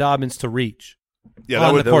place for Dobbins to reach. Yeah,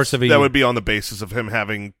 that would be on the basis of him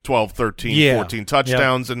having 12, 13, 14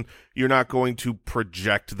 touchdowns, and you're not going to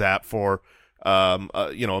project that for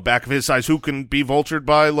a back of his size who can be vultured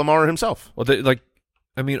by Lamar himself. Well,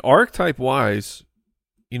 archetype wise,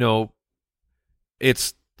 he's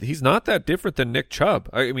not that different than Nick Chubb.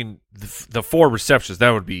 I mean, the 4 receptions,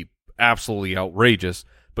 that would be absolutely outrageous.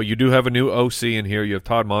 But you do have a new OC in here. You have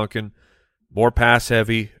Todd Monken, more pass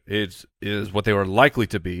heavy is what they were likely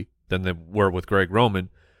to be than they were with Greg Roman.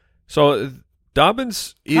 So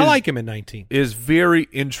Dobbins I like him at 19. Is very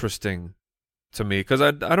interesting to me because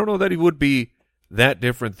I don't know that he would be that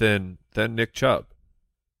different than Nick Chubb.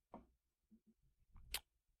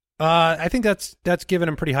 I think that's given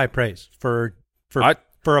him pretty high praise for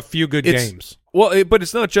a few good games. Well, but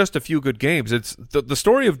it's not just a few good games. It's the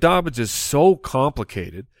story of Dobbins is so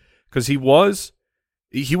complicated because he was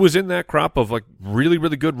in that crop of really,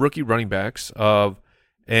 really good rookie running backs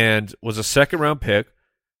and was a second-round pick,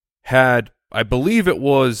 had, I believe it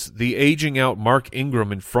was the aging out Mark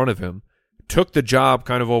Ingram in front of him, took the job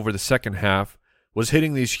kind of over the second half, was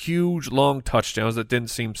hitting these huge, long touchdowns that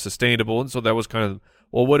didn't seem sustainable, and so that was kind of,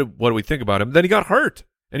 well, what do we think about him? Then he got hurt,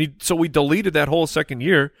 and so we deleted that whole second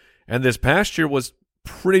year, and this past year was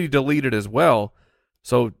pretty deleted as well.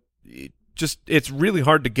 So it's really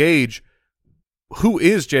hard to gauge who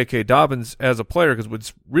is J.K. Dobbins as a player because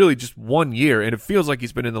it's really just 1 year, and it feels like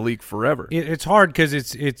he's been in the league forever. It's hard because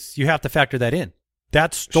it's you have to factor that in.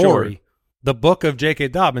 That story, sure. The book of J.K.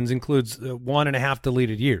 Dobbins includes 1.5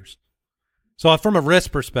 deleted years. So from a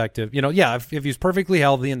risk perspective, if he's perfectly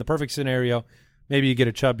healthy in the perfect scenario, maybe you get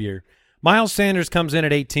a Chubb year. Miles Sanders comes in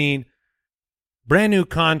at 18, brand new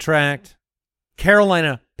contract,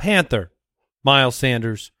 Carolina Panther, Miles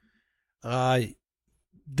Sanders.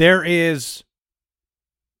 There is.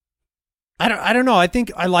 I don't know. I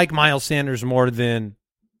think I like Miles Sanders more than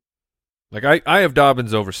I have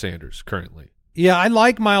Dobbins over Sanders currently. Yeah, I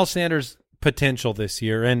like Miles Sanders' potential this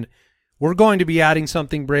year, and we're going to be adding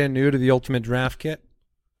something brand new to the Ultimate Draft Kit.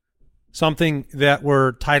 something that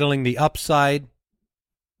we're titling the upside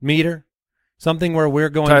meter, something where we're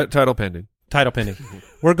going title pending.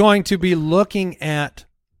 We're going to be looking at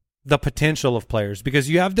the potential of players because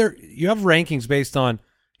you have rankings based on,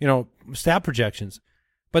 stat projections,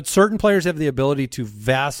 but certain players have the ability to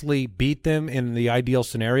vastly beat them in the ideal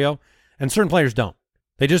scenario, and certain players don't.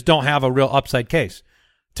 They just don't have a real upside case.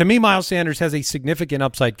 To me, Miles Sanders has a significant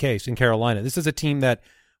upside case in Carolina. This is a team that,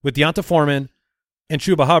 with Deonta Foreman and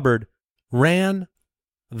Chuba Hubbard, ran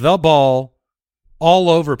the ball all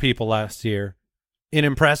over people last year in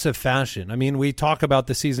impressive fashion. I mean, we talk about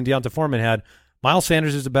the season Deonta Foreman had. Miles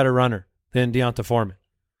Sanders is a better runner than Deonta Foreman.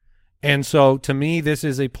 And so, to me, this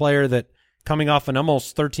is a player that, coming off an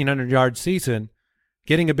almost 1,300-yard season,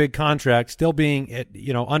 getting a big contract, still being at,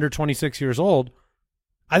 under 26 years old,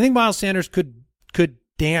 I think Miles Sanders could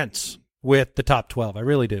dance with the top 12. I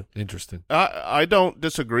really do. Interesting. I don't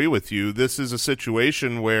disagree with you. This is a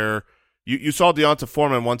situation where you saw Deonta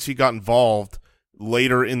Foreman once he got involved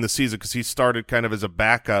later in the season because he started kind of as a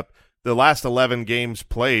backup. The last 11 games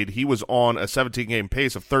played, he was on a 17-game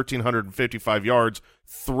pace of 1,355 yards,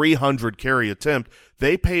 300 carry attempt.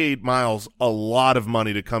 They paid Miles a lot of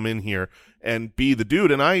money to come in here and be the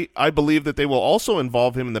dude, and I believe that they will also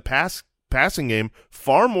involve him in the passing game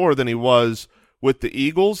far more than he was with the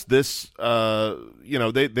Eagles. This,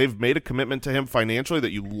 they've made a commitment to him financially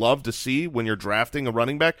that you love to see when you're drafting a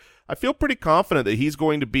running back. I feel pretty confident that he's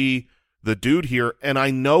going to be the dude here, and I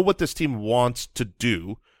know what this team wants to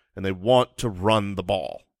do, and they want to run the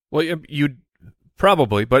ball. Well, you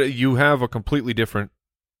probably, but you have a completely different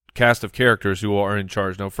cast of characters who are in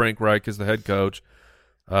charge. Now, Frank Reich is the head coach.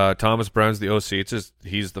 Thomas Brown's the OC.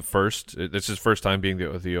 He's the first. It's his first time being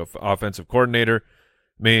the offensive coordinator.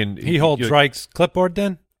 I mean, he holds Reich's clipboard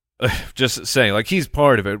then? Just saying, like, he's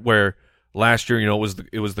part of it, where last year,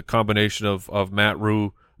 it was the combination of Matt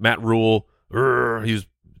Rule. He's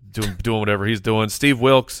doing whatever he's doing. Steve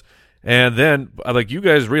Wilkes. And then, like, you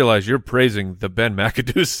guys realize you're praising the Ben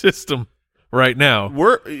McAdoo system right now.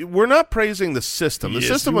 We're not praising the system. The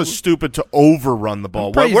system was stupid to overrun the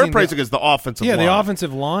ball. What we're praising is the offensive line. Yeah, the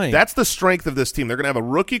offensive line. That's the strength of this team. They're going to have a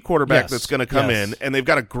rookie quarterback that's going to come in, and they've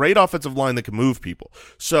got a great offensive line that can move people.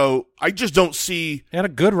 So I just don't see – they had a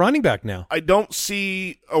good running back now. I don't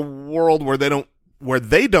see a world where they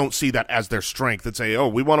don't see that as their strength and say, oh,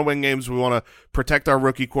 we want to win games, we want to protect our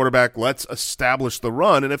rookie quarterback, let's establish the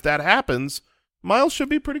run. And if that happens, Miles should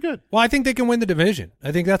be pretty good. Well, I think they can win the division.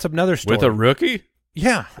 I think that's another story. With a rookie?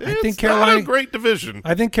 Yeah. I think Carolina, not a great division.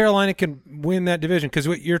 I think Carolina can win that division because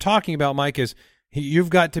what you're talking about, Mike, is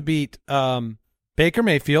you've got to beat Baker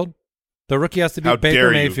Mayfield. The rookie has to beat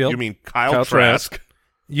Baker Mayfield. You mean Kyle Trask.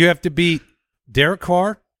 You have to beat Derek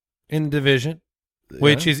Carr in the division.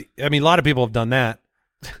 Which is, I mean, a lot of people have done that.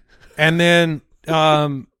 And then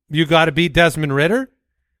you got to beat Desmond Ridder.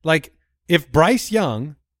 Like, if Bryce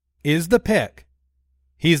Young is the pick,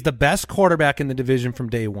 he's the best quarterback in the division from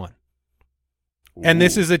day one. Ooh, and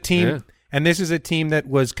this is a team, that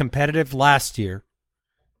was competitive last year,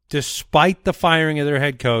 despite the firing of their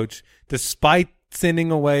head coach, despite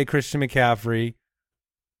sending away Christian McCaffrey.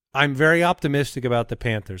 I'm very optimistic about the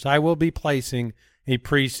Panthers. I will be placing a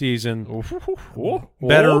preseason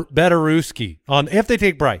Betteruski on if they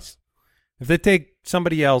take Bryce. If they take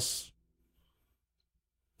somebody else,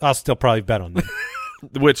 I'll still probably bet on them.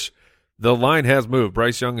 Which the line has moved.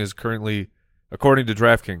 Bryce Young is currently, according to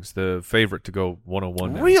DraftKings, the favorite to go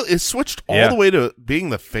 101 now. Really? It's switched all the way to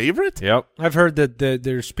being the favorite? Yep. I've heard that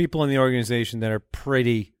there's people in the organization that are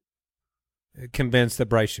pretty convinced that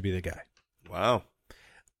Bryce should be the guy. Wow.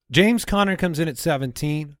 James Conner comes in at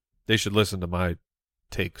 17. They should listen to my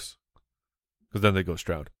takes because then they go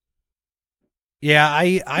Stroud. Yeah,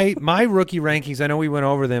 I my rookie rankings, I know we went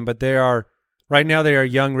over them, but right now they are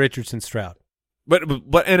Young, Richardson, Stroud. But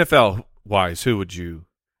NFL wise, who would you?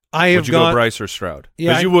 Would you go Bryce or Stroud?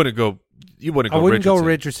 Because yeah, you wouldn't go. I wouldn't go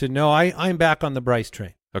Richardson. No, I'm back on the Bryce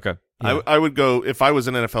train. Okay, yeah. I would go if I was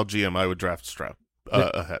an NFL GM. I would draft Stroud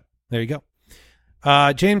ahead. There you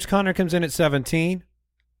go. James Conner comes in at 17.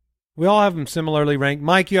 We all have them similarly ranked.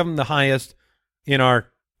 Mike, you have them the highest in our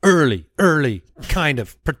early kind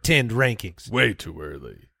of pretend rankings. Way too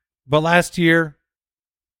early. But last year,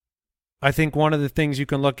 I think one of the things you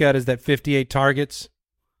can look at is that 58 targets.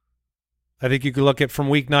 I think you could look at from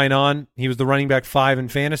week 9 on, he was the running back 5 in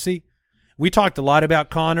fantasy. We talked a lot about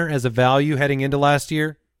Conner as a value heading into last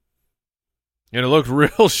year. And it looked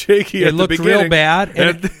real shaky at the beginning. It looked real bad.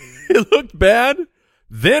 And it looked bad.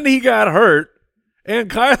 Then he got hurt.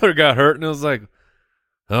 And Kyler got hurt, and it was like,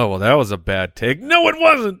 oh, well, that was a bad take. No, it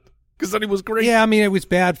wasn't, because then he was great. Yeah, I mean, it was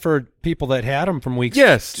bad for people that had him from weeks 2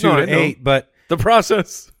 to 8, but the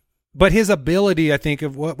process. But his ability, I think,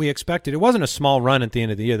 of what we expected, it wasn't a small run at the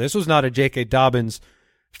end of the year. This was not a J.K. Dobbins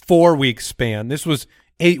 4-week span. This was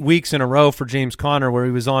 8 weeks in a row for James Conner where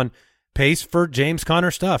he was on pace for James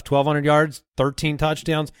Conner stuff. 1,200 yards, 13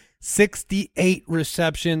 touchdowns, 68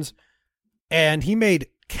 receptions, and he made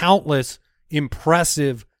countless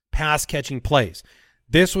impressive pass-catching plays.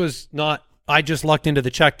 This was not, I just lucked into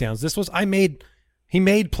the checkdowns. This was, he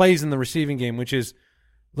made plays in the receiving game, which is,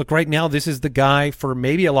 look, right now, this is the guy for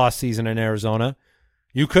maybe a lost season in Arizona.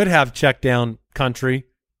 You could have checkdown country.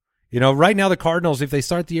 Right now the Cardinals, if they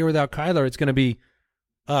start the year without Kyler, it's going to be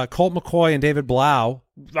Colt McCoy and David Blau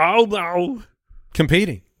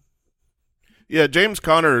competing. Yeah, James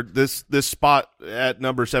Conner, this spot at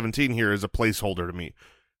number 17 here is a placeholder to me,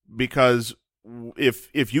 because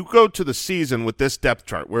if you go to the season with this depth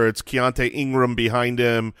chart where it's Keontae Ingram behind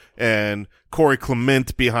him and Corey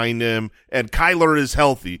Clement behind him and Kyler is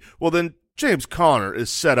healthy, well then James Conner is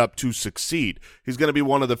set up to succeed. He's going to be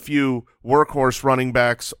one of the few workhorse running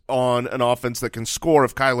backs on an offense that can score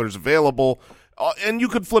if Kyler's available. And you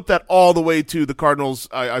could flip that all the way to the Cardinals.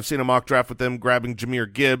 I've seen a mock draft with them grabbing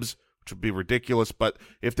Jahmyr Gibbs, which would be ridiculous. But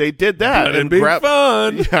if they did that and grab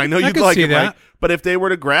fun, yeah, I know you'd like it, Mike. But if they were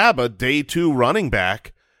to grab a day 2 running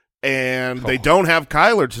back and they don't have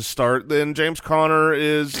Kyler to start, then James Conner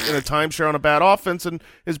is in a timeshare on a bad offense and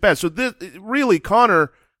is bad. So this, really,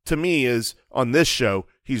 Conner to me is on this show.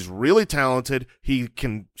 He's really talented. He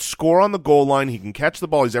can score on the goal line. He can catch the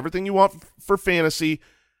ball. He's everything you want for fantasy.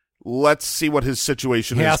 Let's see what his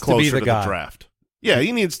situation is closer to the draft. Yeah,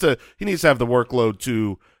 he needs to have the workload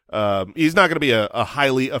to. He's not going to be a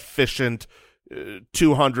highly efficient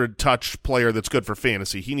 200 touch player that's good for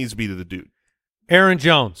fantasy. He needs to be the dude. Aaron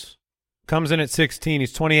Jones comes in at 16.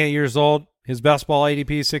 He's 28 years old. His best ball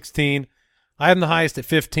ADP is 16. I have him the highest at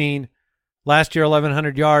 15. Last year,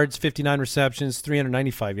 1,100 yards, 59 receptions,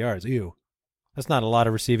 395 yards. Ew, that's not a lot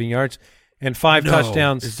of receiving yards, and 5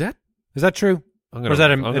 touchdowns. Is that true? Or is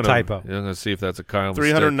that a typo? I'm going to see if that's a Kyle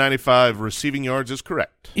 395 receiving yards is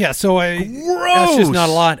correct. Yeah, so that's just not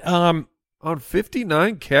a lot. On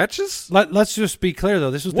 59 catches? Let's just be clear,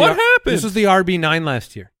 though. What happened? This was the RB9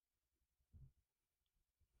 last year.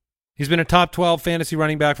 He's been a top 12 fantasy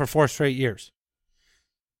running back for 4 straight years.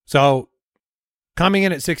 So coming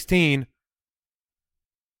in at 16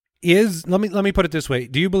 is, let me put it this way.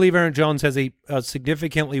 Do you believe Aaron Jones has a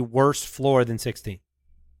significantly worse floor than 16?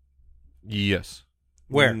 Yes.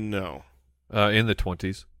 Where? No. In the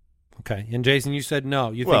 20s. Okay. And Jason, you said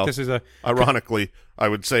no. You think this is a... Ironically, I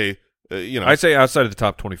would say, I'd say outside of the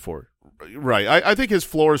top 24. Right. I think his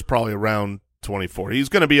floor is probably around 24. He's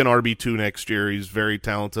going to be an RB2 next year. He's very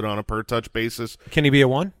talented on a per-touch basis. Can he be a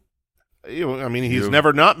 1? I mean, he's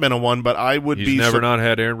never not been a 1, but I would He's never not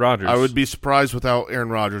had Aaron Rodgers. I would be surprised without Aaron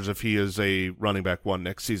Rodgers if he is a running back 1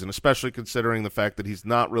 next season, especially considering the fact that he's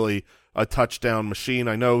not really a touchdown machine.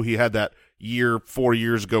 I know he had that year 4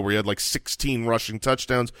 years ago where he had like 16 rushing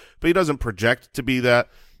touchdowns, but he doesn't project to be that.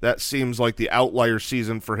 That seems like the outlier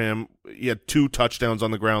season for him. He had 2 touchdowns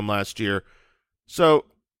on the ground last year. So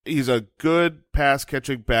he's a good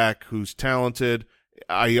pass-catching back who's talented.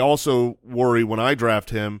 I also worry when I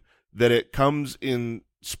draft him that it comes in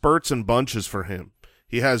spurts and bunches for him.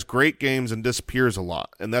 He has great games and disappears a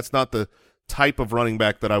lot, and that's not the type of running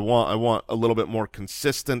back that I want. I want a little bit more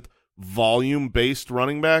consistent, volume-based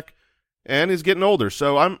running back, and he's getting older.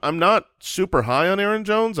 So I'm not super high on Aaron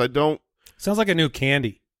Jones. I don't. Sounds like a new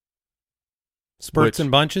candy. Spurts and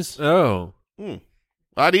bunches? Oh.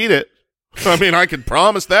 I'd eat it. I mean, I can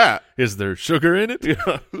promise that. Is there sugar in it?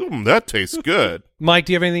 Yeah. That tastes good. Mike,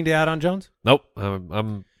 do you have anything to add on Jones? Nope.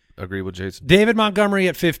 I'm agree with Jason. David Montgomery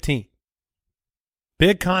at 15.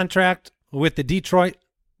 Big contract with the Detroit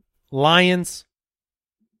Lions.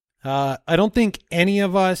 I don't think any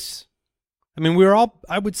of us, I mean, we were all,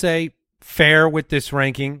 I would say, fair with this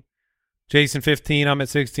ranking. Jason 15, I'm at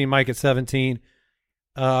 16, Mike at 17.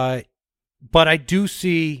 But I do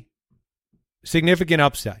see significant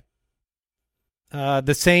upside.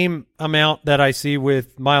 The same amount that I see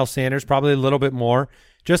with Miles Sanders, probably a little bit more,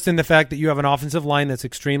 just in the fact that you have an offensive line that's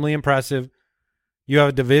extremely impressive. You have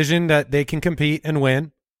a division that they can compete and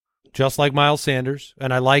win, just like Miles Sanders,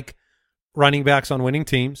 and I like running backs on winning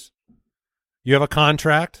teams. You have a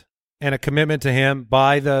contract and a commitment to him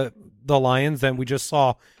by the Lions that we just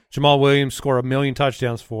saw Jamal Williams score 1 million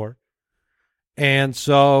touchdowns for. And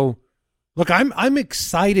so, look, I'm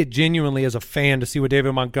excited genuinely as a fan to see what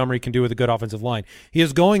David Montgomery can do with a good offensive line. He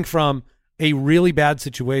is going from a really bad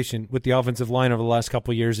situation with the offensive line over the last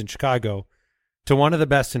couple of years in Chicago to one of the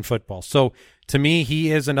best in football. So to me,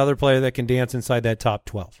 he is another player that can dance inside that top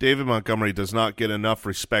 12. David Montgomery does not get enough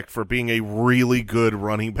respect for being a really good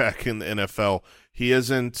running back in the NFL. He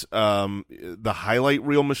isn't the highlight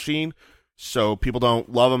reel machine, so people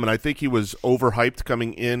don't love him, and I think he was overhyped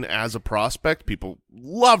coming in as a prospect. People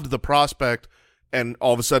loved the prospect and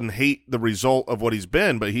all of a sudden hate the result of what he's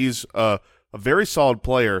been, but he's a very solid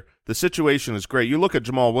player. The situation is great. You look at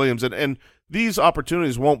Jamal Williams, and these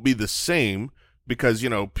opportunities won't be the same because,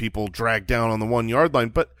 people drag down on the 1-yard line,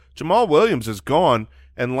 but Jamal Williams is gone,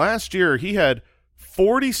 and last year he had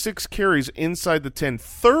 46 carries inside the 10,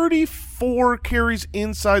 34 carries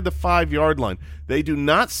inside the 5-yard line. They do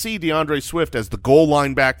not see DeAndre Swift as the goal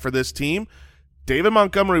line back for this team. David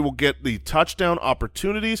Montgomery will get the touchdown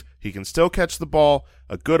opportunities. He can still catch the ball,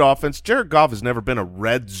 a good offense. Jared Goff has never been a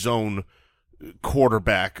red zone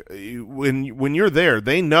quarterback. When you're there,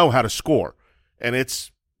 they know how to score, and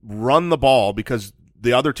it's run the ball because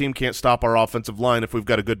the other team can't stop our offensive line if we've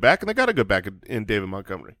got a good back, and they got a good back in David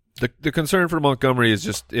Montgomery. The concern for Montgomery is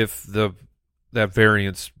just if that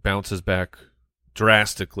variance bounces back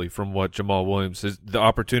drastically from what Jamal Williams is, the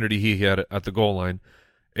opportunity he had at the goal line,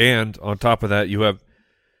 and on top of that, you have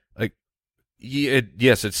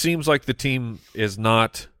yes, it seems like the team is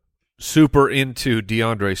not super into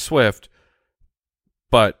DeAndre Swift,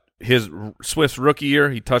 but Swift's rookie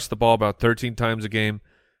year, he touched the ball about 13 times a game,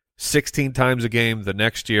 16 times a game the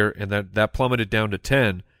next year, and that plummeted down to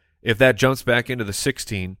 10. If that jumps back into the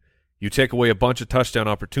 16, you take away a bunch of touchdown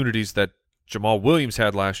opportunities that Jamal Williams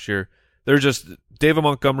had last year. David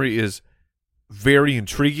Montgomery is very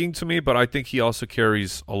intriguing to me, but I think he also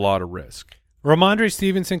carries a lot of risk. Ramondre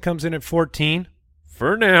Stevenson comes in at 14.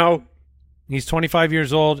 For now. He's 25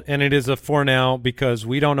 years old, and it is a for now because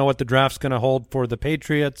we don't know what the draft's going to hold for the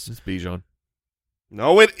Patriots. It's Bijan.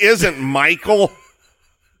 No, it isn't, Michael.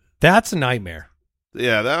 That's a nightmare.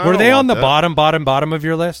 Yeah. Were they on the bottom of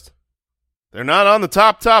your list? They're not on the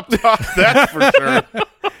top. That's for sure.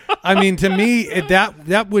 I mean, to me,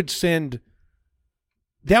 that would send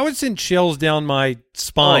chills down my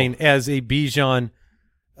spine as a Bijan,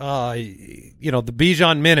 the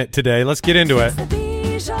Bijan minute today. Let's get into it.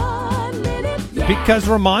 Because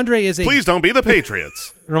Ramondre is Please don't be the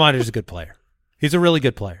Patriots. Ramondre is a good player. He's a really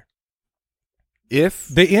good player. If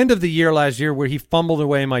the end of the year last year where he fumbled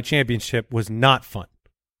away my championship was not fun.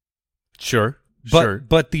 Sure.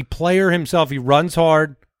 But the player himself, he runs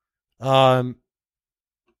hard. He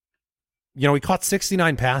caught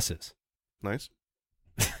 69 passes. Nice.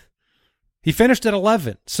 He finished at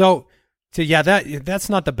 11. So that's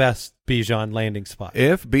not the best Bijan landing spot.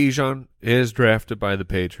 If Bijan is drafted by the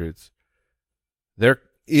Patriots, there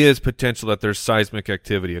is potential that there's seismic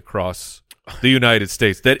activity across the United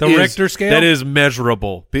States. The Richter scale? That is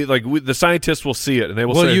measurable. The scientists will see it, and they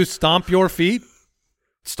will say... Will you stomp your feet?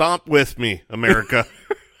 Stomp with me, America.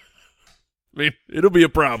 I mean, it'll be a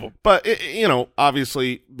problem. But,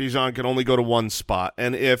 obviously, Bijan can only go to one spot.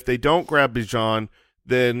 And if they don't grab Bijan,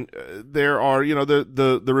 then there are,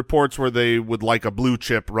 the reports where they would like a blue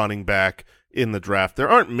chip running back in the draft. There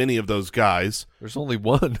aren't many of those guys. There's only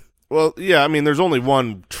one. Well, yeah, I mean, there's only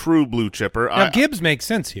one true blue chipper. Now, Gibbs makes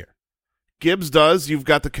sense here. Gibbs does. You've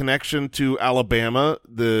got the connection to Alabama.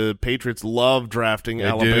 The Patriots love drafting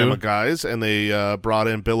Alabama guys, and they brought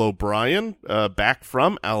in Bill O'Brien back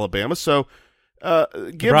from Alabama. So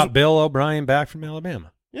Gibbs brought Bill O'Brien back from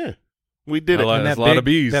Alabama. Yeah, we did it. That's a lot of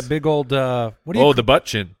bees. That big old the butt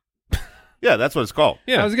chin. Yeah, that's what it's called.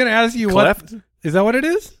 Yeah, I was going to ask you cleft. What is that? What it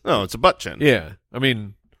is? No, it's a butt chin. Yeah, I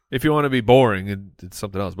mean, if you want to be boring, it's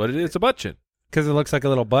something else, but it's a butt chin because it looks like a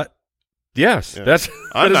little butt. Yes, yeah.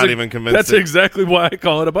 I'm not even convinced. That's exactly why I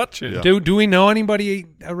call it a butt chin. Yeah. Do we know anybody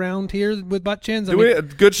around here with butt chins? We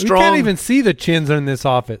can't even see the chins in this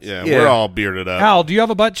office. Yeah, we're all bearded up. Al, do you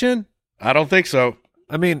have a butt chin? I don't think so.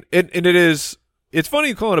 I mean, it's funny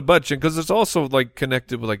you call it a butt chin because it's also like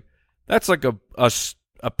connected with that's like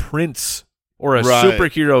a prince or a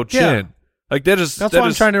superhero chin. Yeah. Like that's why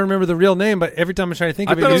I'm trying to remember the real name, but every time I'm trying to think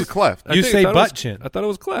of it, it was cleft. You say butt chin. I thought it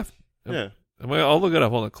was cleft. Yeah. I'll look it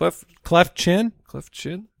up. Hold on. Cleft chin? Cleft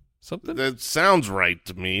chin? Something? That sounds right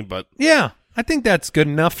to me, but... Yeah, I think that's good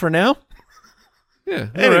enough for now. Yeah.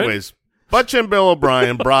 Anyways, butt chin Bill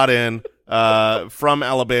O'Brien brought in from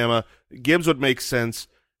Alabama. Gibbs would make sense.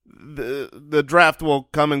 The draft will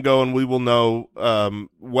come and go, and we will know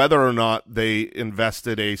whether or not they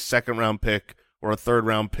invested a second-round pick or a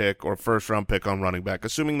third-round pick or first-round pick on running back.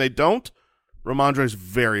 Assuming they don't, Ramondre is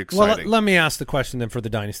very exciting. Well, let me ask the question then for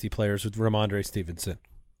the dynasty players with Ramondre Stevenson.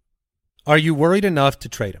 Are you worried enough to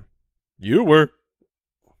trade him? You were.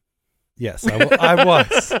 Yes, I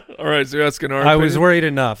was. All right, so you're asking our I was opinion? worried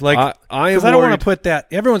enough. Like, because I don't want to put that.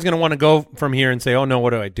 Everyone's going to want to go from here and say, "Oh no,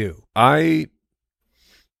 what do I do?"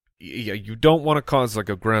 You don't want to cause like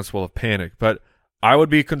a groundswell of panic, but I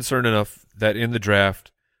would be concerned enough that in the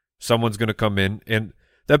draft, someone's going to come in and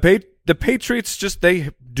the Patriots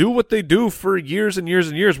they do what they do for years and years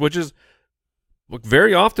and years, which is, look,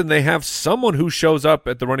 very often they have someone who shows up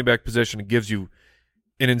at the running back position and gives you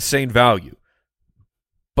an insane value.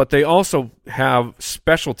 But they also have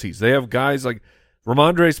specialties. They have guys like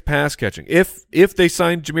Ramondre's pass catching. If they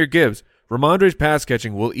sign Jahmyr Gibbs, Ramondre's pass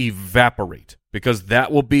catching will evaporate because that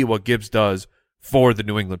will be what Gibbs does for the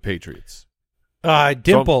New England Patriots.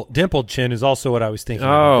 Dimpled chin is also what I was thinking.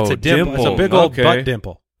 Oh, it's a dimple. It's a big old butt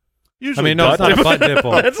dimple. Usually no, it's not a butt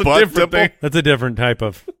dimple. That's a different thing. That's a different type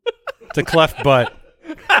of. It's a cleft butt.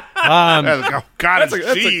 God,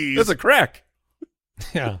 that's a crack.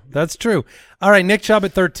 Yeah, that's true. All right, Nick Chubb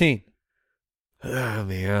at 13. Oh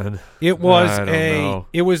man, it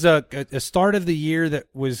was a start of the year that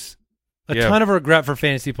was a ton of regret for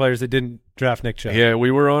fantasy players that didn't draft Nick Chubb. Yeah, we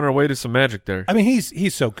were on our way to some magic there. I mean,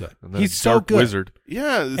 he's so good. He's so good. Wizard.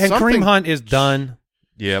 Yeah, and Kareem Hunt is done.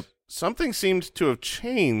 Yep. Something seemed to have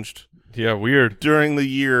changed. Yeah, weird. During the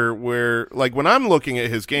year where, like, when I'm looking at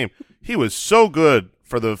his game, he was so good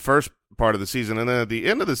for the first part of the season, and then at the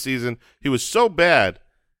end of the season, he was so bad.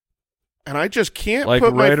 And I just can't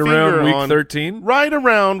put my finger around week on 13? Right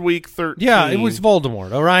around week 13. Yeah, it was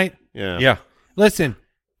Voldemort, all right? Yeah. Listen,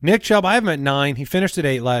 Nick Chubb, I have him at 9. He finished at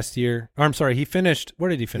 8 last year. Or, I'm sorry, where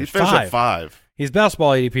did he finish? He finished at 5. His best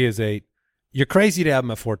ball ADP is 8. You're crazy to have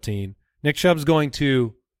him at 14. Nick Chubb's going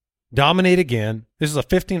to dominate again. This is a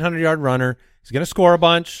 1,500-yard runner. He's going to score a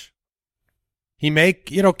bunch. He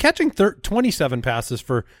catching 27 passes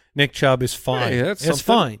for Nick Chubb is fine. Hey, it's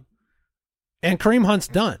fine. And Kareem Hunt's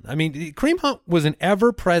done. I mean, Kareem Hunt was an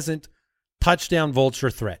ever-present touchdown vulture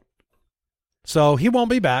threat. So he won't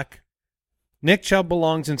be back. Nick Chubb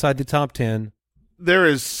belongs inside the top 10. There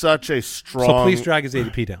is such a strong... So please drag his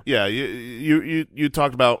ADP down. Yeah, you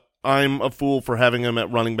talked about I'm a fool for having him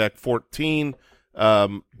at running back 14.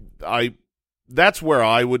 That's where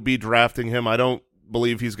I would be drafting him. I don't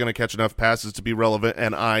believe he's going to catch enough passes to be relevant,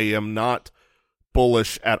 and I am not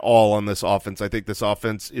bullish at all on this offense. I think this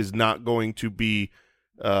offense is not going to be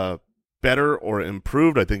better or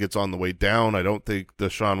improved. I think it's on the way down. I don't think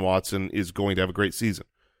Deshaun Watson is going to have a great season.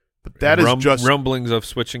 But that is just rumblings of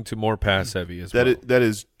switching to more pass heavy as well. That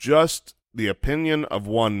is just the opinion of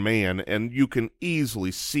one man, and you can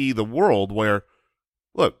easily see the world where,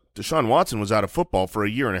 look, Deshaun Watson was out of football for a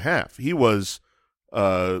year and a half. He was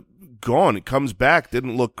gone. He comes back,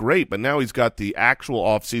 didn't look great, but now he's got the actual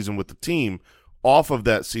offseason with the team. Off of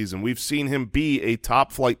that season, we've seen him be a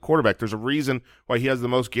top-flight quarterback. There's a reason why he has the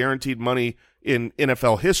most guaranteed money in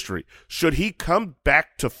NFL history. Should he come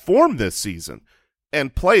back to form this season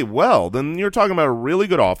and play well, then you're talking about a really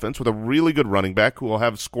good offense with a really good running back who will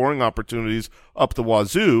have scoring opportunities up the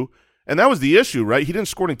wazoo. And that was the issue, right? He didn't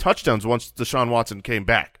score any touchdowns once Deshaun Watson came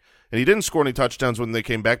back. And he didn't score any touchdowns when they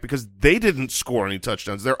came back because they didn't score any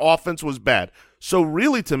touchdowns. Their offense was bad. So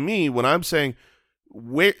really, to me, when I'm saying –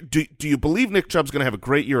 where do you believe Nick Chubb's going to have a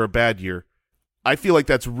great year or a bad year? I feel like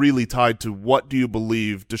that's really tied to what do you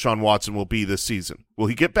believe Deshaun Watson will be this season. Will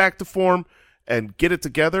he get back to form and get it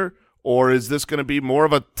together, or is this going to be more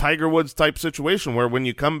of a Tiger Woods type situation where when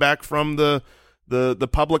you come back from the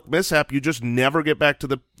public mishap, you just never get back to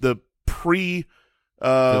the pre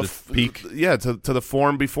peak? Yeah, to the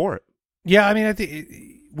form before it. Yeah, I mean, I think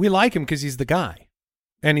we like him because he's the guy.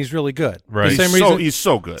 And he's really good. Right. He's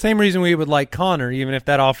so good. Same reason we would like Connor, even if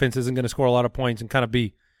that offense isn't going to score a lot of points and kind of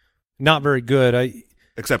be not very good.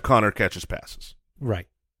 Except Connor catches passes. Right.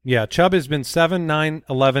 Yeah, Chubb has been 7, 9,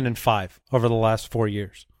 11, and 5 over the last 4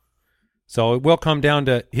 years. So it will come down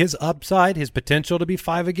to his upside, his potential to be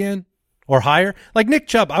 5 again or higher. Like Nick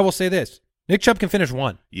Chubb, I will say this. Nick Chubb can finish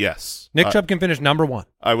 1. Yes. Nick Chubb can finish number 1.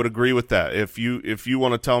 I would agree with that. If you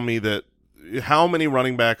want to tell me that how many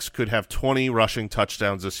running backs could have 20 rushing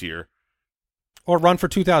touchdowns this year? Or run for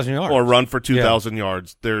 2,000 yards. Or run for 2,000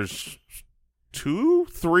 yards. There's 2,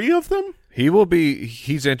 3 of them?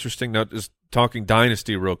 He's interesting now, just talking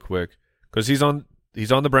dynasty real quick, because he's on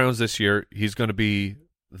the Browns this year. He's going to be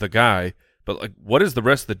the guy. But like, what is the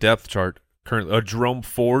rest of the depth chart currently? Jerome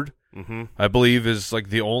Ford, I believe, is like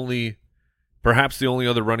perhaps the only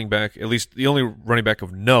other running back, at least the only running back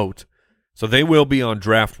of note. So they will be on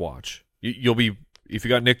draft watch. You'll be, if you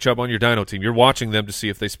got Nick Chubb on your Dino team, you're watching them to see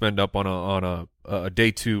if they spend up on a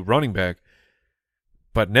day 2 running back.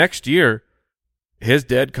 But next year, his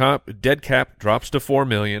dead cap drops to $4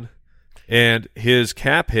 million, and his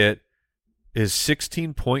cap hit is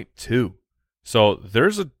 16.2. So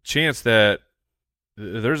there's a chance that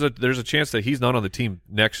he's not on the team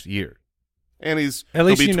next year. And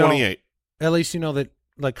he'll be 28. At least you know that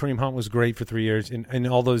like Kareem Hunt was great for 3 years. In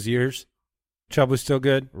all those years, Chubb was still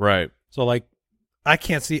good. Right. So like I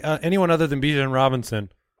can't see anyone other than Bijan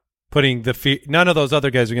Robinson putting the fear. None of those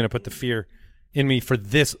other guys are going to put the fear in me for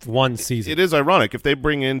this one season. It is ironic if they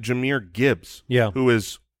bring in Jahmyr Gibbs, yeah, who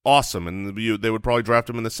is awesome, and they would probably draft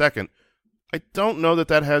him in the second. I don't know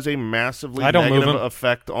that has a massively negative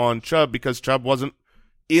effect on Chubb because Chubb wasn't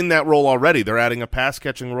in that role already. They're adding a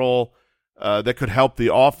pass-catching role that could help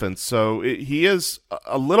the offense. So he is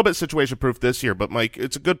a little bit situation-proof this year. But, Mike,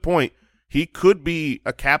 it's a good point. He could be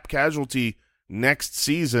a cap casualty next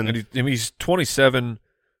season. And he's 27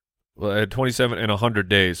 at 27 in 100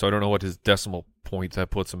 days, so I don't know what his decimal points that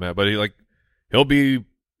puts him at. But he'll be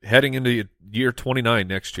heading into year 29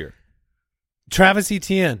 next year. Travis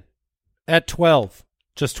Etienne at 12,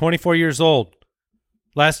 just 24 years old.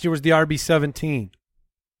 Last year was the RB17.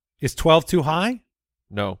 Is 12 too high?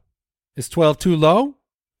 No. Is 12 too low?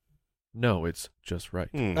 No, it's just right.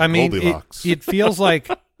 I mean, it feels like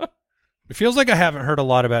I haven't heard a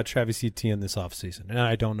lot about Travis Etienne this offseason, and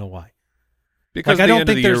I don't know why. Because the end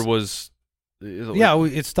of the year was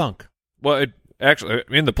it stunk. Well, actually,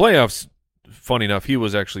 in the playoffs, funny enough, he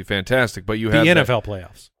was actually fantastic. But you had the NFL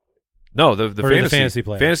playoffs. No, the fantasy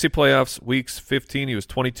playoffs. Fantasy playoffs, weeks 15, he was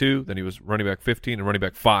 22. Then he was running back 15 and running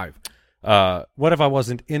back 5. What if I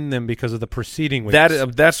wasn't in them because of the preceding weeks?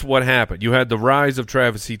 That's what happened. You had the rise of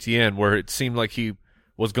Travis Etienne, where it seemed like he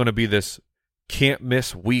was going to be this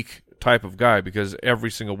can't-miss week type of guy because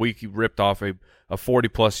every single week he ripped off a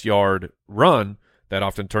 40-plus yard run that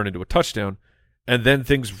often turned into a touchdown, and then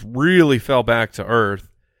things really fell back to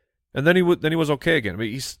earth, and then he was okay again. I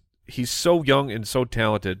mean, he's so young and so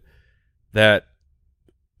talented that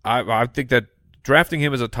I think that drafting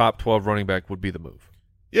him as a top 12 running back would be the move.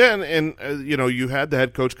 Yeah, and you had the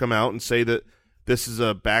head coach come out and say that this is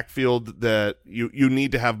a backfield that you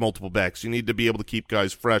need to have multiple backs. You need to be able to keep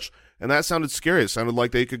guys fresh, and that sounded scary. It sounded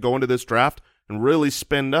like they could go into this draft and really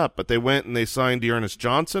spend up, but they went and they signed Dearness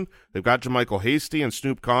Johnson. They've got Jermichael Hasty and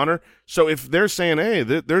Snoop Connor. So if they're saying, hey,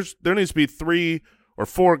 there needs to be 3 or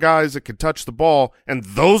 4 guys that can touch the ball, and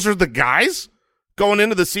those are the guys going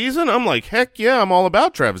into the season, I'm like, heck yeah, I'm all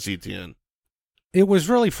about Travis Etienne. It was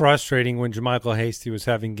really frustrating when Jermichael Hasty was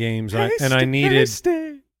having games, and I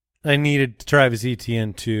needed Travis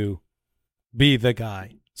Etienne to be the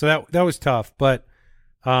guy. So that was tough, but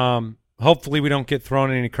hopefully we don't get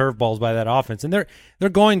thrown any curveballs by that offense. And they're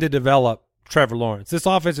going to develop Trevor Lawrence. This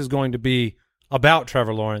offense is going to be about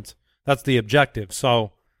Trevor Lawrence. That's the objective.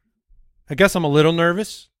 So I guess I'm a little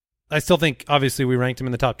nervous. I still think, obviously, we ranked him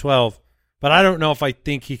in the top 12, but I don't know if I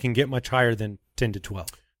think he can get much higher than 10 to 12.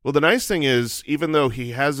 Well, the nice thing is, even though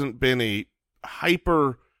he hasn't been a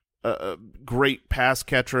hyper great pass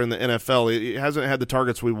catcher in the NFL, he hasn't had the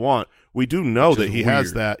targets we want. We do know that he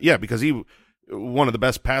has that. Yeah, because he one of the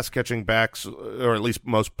best pass-catching backs, or at least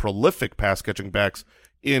most prolific pass-catching backs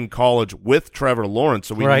in college with Trevor Lawrence.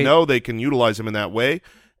 So we know they can utilize him in that way.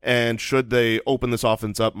 And should they open this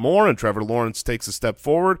offense up more and Trevor Lawrence takes a step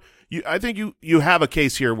forward, I think you have a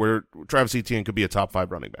case here where Travis Etienne could be a top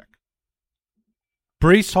 5 running back.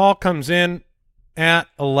 Breece Hall comes in at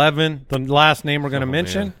 11, the last name we're going to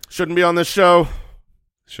mention. Man. Shouldn't be on this show.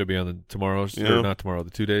 Should be on the tomorrow's, or not tomorrow, the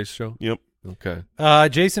 2 days show? Yep. Okay.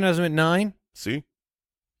 Jason has him at 9. See?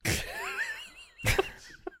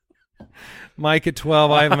 Mike at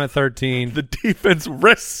 12. I have him at 13. The defense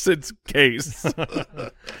rests its case.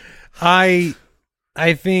 I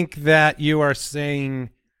think that you are saying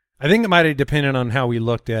 – I think it might have depended on how we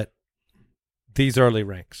looked at these early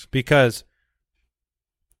ranks, because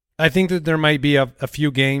I think that there might be a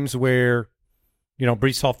few games where,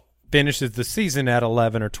 Breece Hall finishes the season at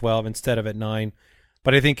 11 or 12 instead of at 9.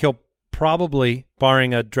 But I think he'll probably,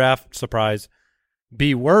 barring a draft surprise,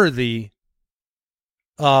 be worthy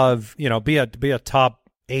of, be a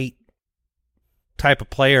top 8 type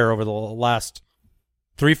of player over the last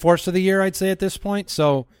 3/4 of the year, I'd say at this point.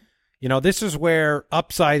 So, this is where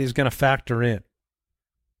upside is going to factor in.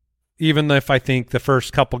 Even if I think the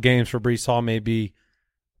first couple games for Breece Hall may be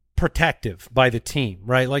protective by the team,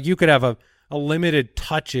 right? Like you could have a limited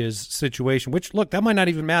touches situation, which, look, that might not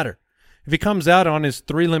even matter. If he comes out on his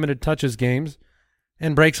 3 limited touches games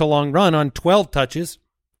and breaks a long run on 12 touches,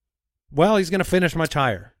 well, he's going to finish much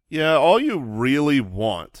higher. Yeah, all you really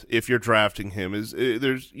want if you're drafting him is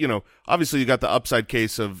there's, obviously you got the upside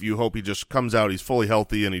case of you hope he just comes out, he's fully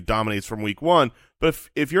healthy, and he dominates from week 1. But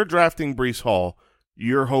if you're drafting Breece Hall,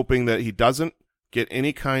 you're hoping that he doesn't get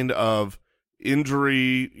any kind of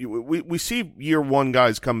injury. We see year one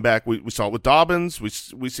guys come back. We saw it with Dobbins. We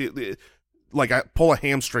see it, like pull a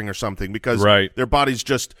hamstring or something because their body's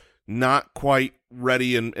just not quite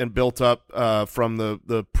ready and built up from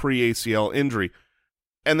the pre-ACL injury.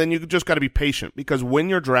 And then you just got to be patient because when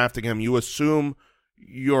you're drafting him, you assume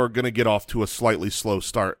you're going to get off to a slightly slow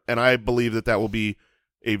start. And I believe that will be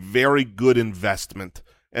a very good investment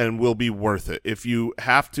and will be worth it. If you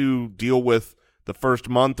have to deal with the first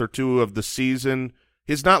month or two of the season,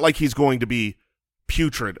 it's not like he's going to be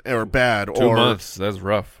putrid or bad. 2 months, that's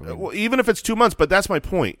rough. Well, even if it's 2 months, but that's my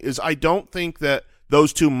point, is I don't think that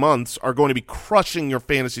those 2 months are going to be crushing your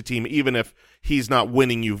fantasy team even if he's not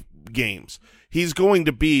winning you games. He's going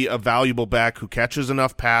to be a valuable back who catches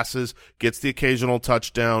enough passes, gets the occasional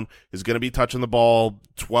touchdown, is going to be touching the ball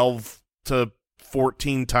 12 to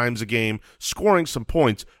 14 times a game, scoring some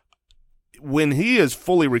points. When he is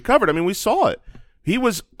fully recovered, I mean, we saw it. He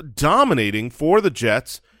was dominating for the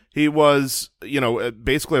Jets. He was,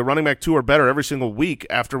 basically a running back 2 or better every single week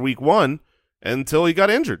after week 1 until he got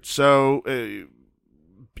injured. So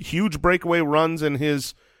huge breakaway runs in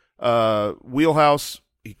his wheelhouse.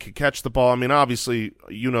 He could catch the ball. I mean, obviously,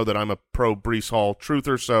 you know that I'm a pro Breece Hall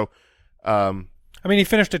truther. So, he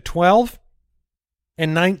finished at 12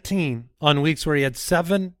 and 19 on weeks where he had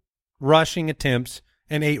 7 rushing attempts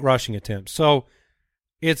and 8 rushing attempts. So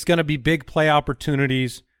it's going to be big play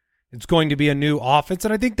opportunities. It's going to be a new offense.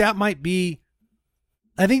 And I think that might be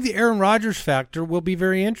 – I think the Aaron Rodgers factor will be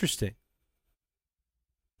very interesting.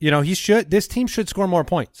 This team should score more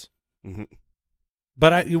points. Mm-hmm.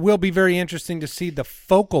 But it will be very interesting to see the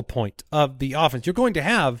focal point of the offense. You're going to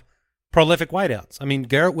have prolific wideouts. I mean,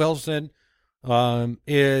 Garrett Wilson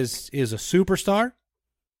is a superstar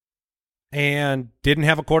and didn't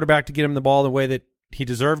have a quarterback to get him the ball the way that he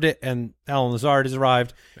deserved it, and Alan Lazard has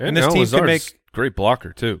arrived. And this team can make great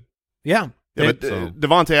blocker, too. Yeah. But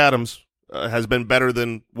Devontae Adams has been better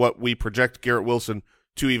than what we project Garrett Wilson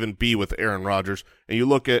to even be with Aaron Rodgers. And you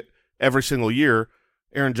look at every single year,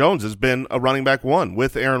 Aaron Jones has been a running back 1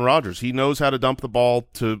 with Aaron Rodgers. He knows how to dump the ball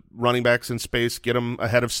to running backs in space, get them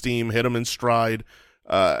ahead of steam, hit them in stride.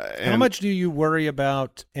 How much do you worry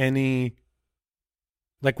about any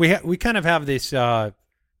 – like we kind of have this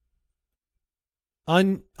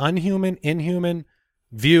inhuman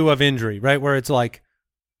view of injury, right, where it's like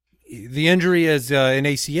the injury is an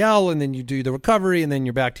ACL and then you do the recovery and then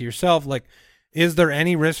you're back to yourself. Like, is there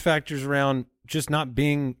any risk factors around just not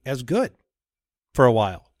being as good for a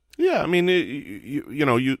while? Yeah, I mean,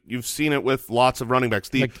 you've seen it with lots of running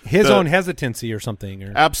backs. Like his own hesitancy or something.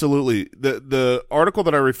 Or... Absolutely. The article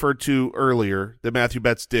that I referred to earlier that Matthew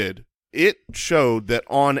Betts did, it showed that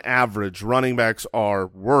on average running backs are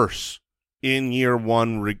worse in year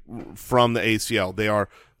 1 from the ACL. They are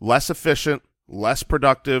less efficient, less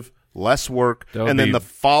productive, less work, and then the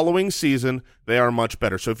following season they are much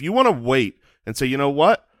better. So if you want to wait and say, you know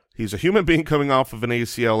what? He's a human being coming off of an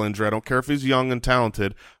ACL injury. I don't care if he's young and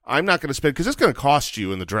talented. I'm not going to spend – because it's going to cost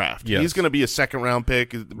you in the draft. Yes. He's going to be a second-round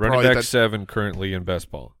pick. Running back 7 currently in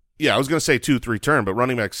best ball. Yeah, I was going to say 2-3 turn, but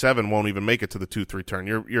running back 7 won't even make it to the 2-3 turn.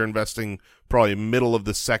 You're investing probably middle of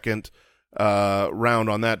the second round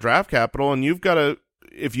on that draft capital, and you've got to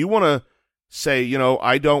 – if you want to say,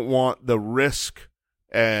 I don't want the risk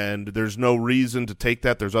and there's no reason to take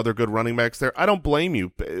that, there's other good running backs there, I don't blame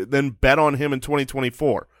you. Then bet on him in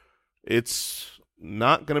 2024. It's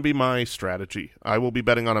not going to be my strategy. I will be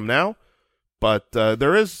betting on him now, but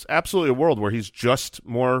there is absolutely a world where he's just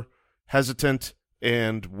more hesitant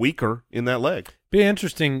and weaker in that leg. Be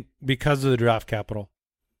interesting because of the draft capital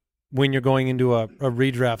when you're going into a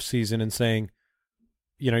redraft season and saying,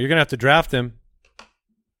 you're going to have to draft him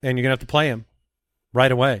and you're going to have to play him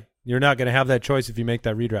right away. You're not going to have that choice if you make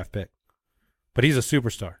that redraft pick. But he's a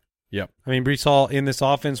superstar. Yep. I mean, Breece Hall in this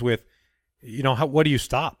offense with, what do you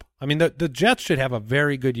stop? I mean, the Jets should have a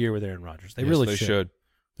very good year with Aaron Rodgers. They really should.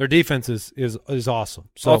 Their defense is awesome.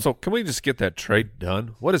 So, also, can we just get that trade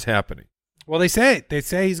done? What is happening? Well, they say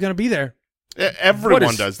he's going to be there.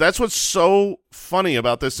 Everyone does. That's what's so funny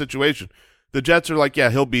about this situation. The Jets are like,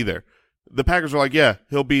 yeah, he'll be there. The Packers are like, yeah,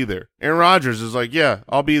 he'll be there. Aaron Rodgers is like, yeah,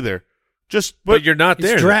 I'll be there. But you're not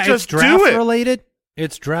there. It's draft related.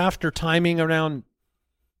 It's draft or timing around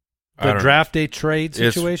the draft day trade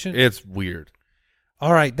situation. It's weird.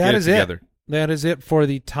 All right, that is it. That is it for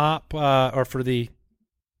the top or for the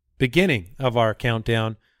beginning of our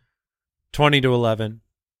countdown, 20 to 11.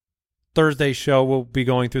 Thursday's show, we'll be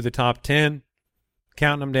going through the top 10,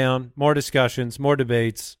 counting them down, more discussions, more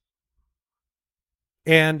debates.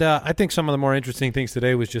 And I think some of the more interesting things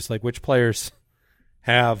today was just like which players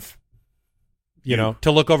have you know,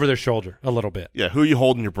 to look over their shoulder a little bit. Yeah, who are you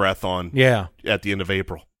holding your breath on? Yeah, at the end of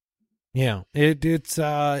April. Yeah, it's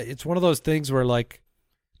one of those things where, like,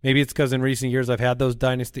 maybe it's because in recent years I've had those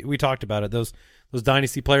dynasty. We talked about it. Those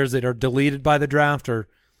dynasty players that are deleted by the draft or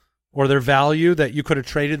their value that you could have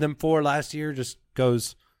traded them for last year just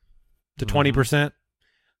goes to 20%.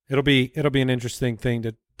 It'll be an interesting thing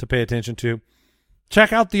to pay attention to.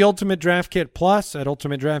 Check out the Ultimate Draft Kit Plus at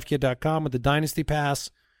ultimatedraftkit.com with the Dynasty Pass.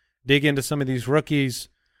 Dig into some of these rookies.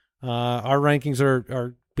 Our rankings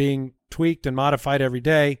are being tweaked and modified every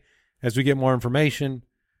day as we get more information.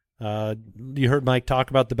 You heard Mike talk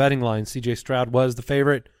about the betting line. C.J. Stroud was the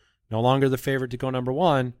favorite, no longer the favorite to go number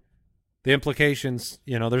one. The implications,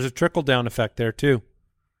 you know, there's a trickle-down effect there too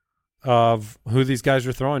of who these guys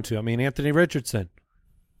are throwing to. I mean, Anthony Richardson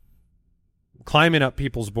climbing up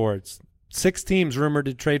people's boards. 6 teams rumored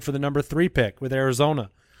to trade for the number 3 pick with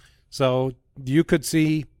Arizona. So you could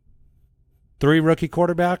see 3 rookie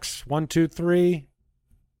quarterbacks, 1, 2, 3,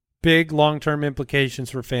 big long-term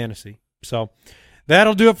implications for fantasy. So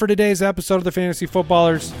that'll do it for today's episode of the Fantasy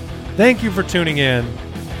Footballers. Thank you for tuning in.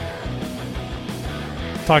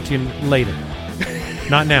 Talk to you later.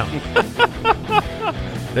 Not now.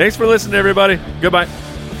 Thanks for listening, everybody. Goodbye.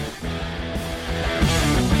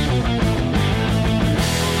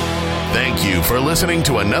 Thank you for listening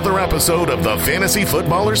to another episode of the Fantasy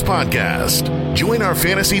Footballers Podcast. Join our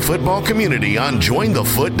fantasy football community on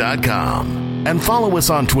jointhefoot.com and follow us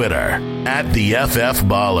on Twitter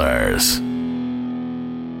 @TheFFBallers.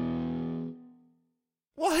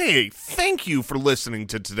 Well, hey, thank you for listening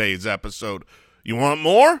to today's episode. You want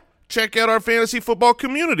more? Check out our fantasy football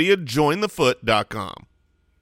community at jointhefoot.com.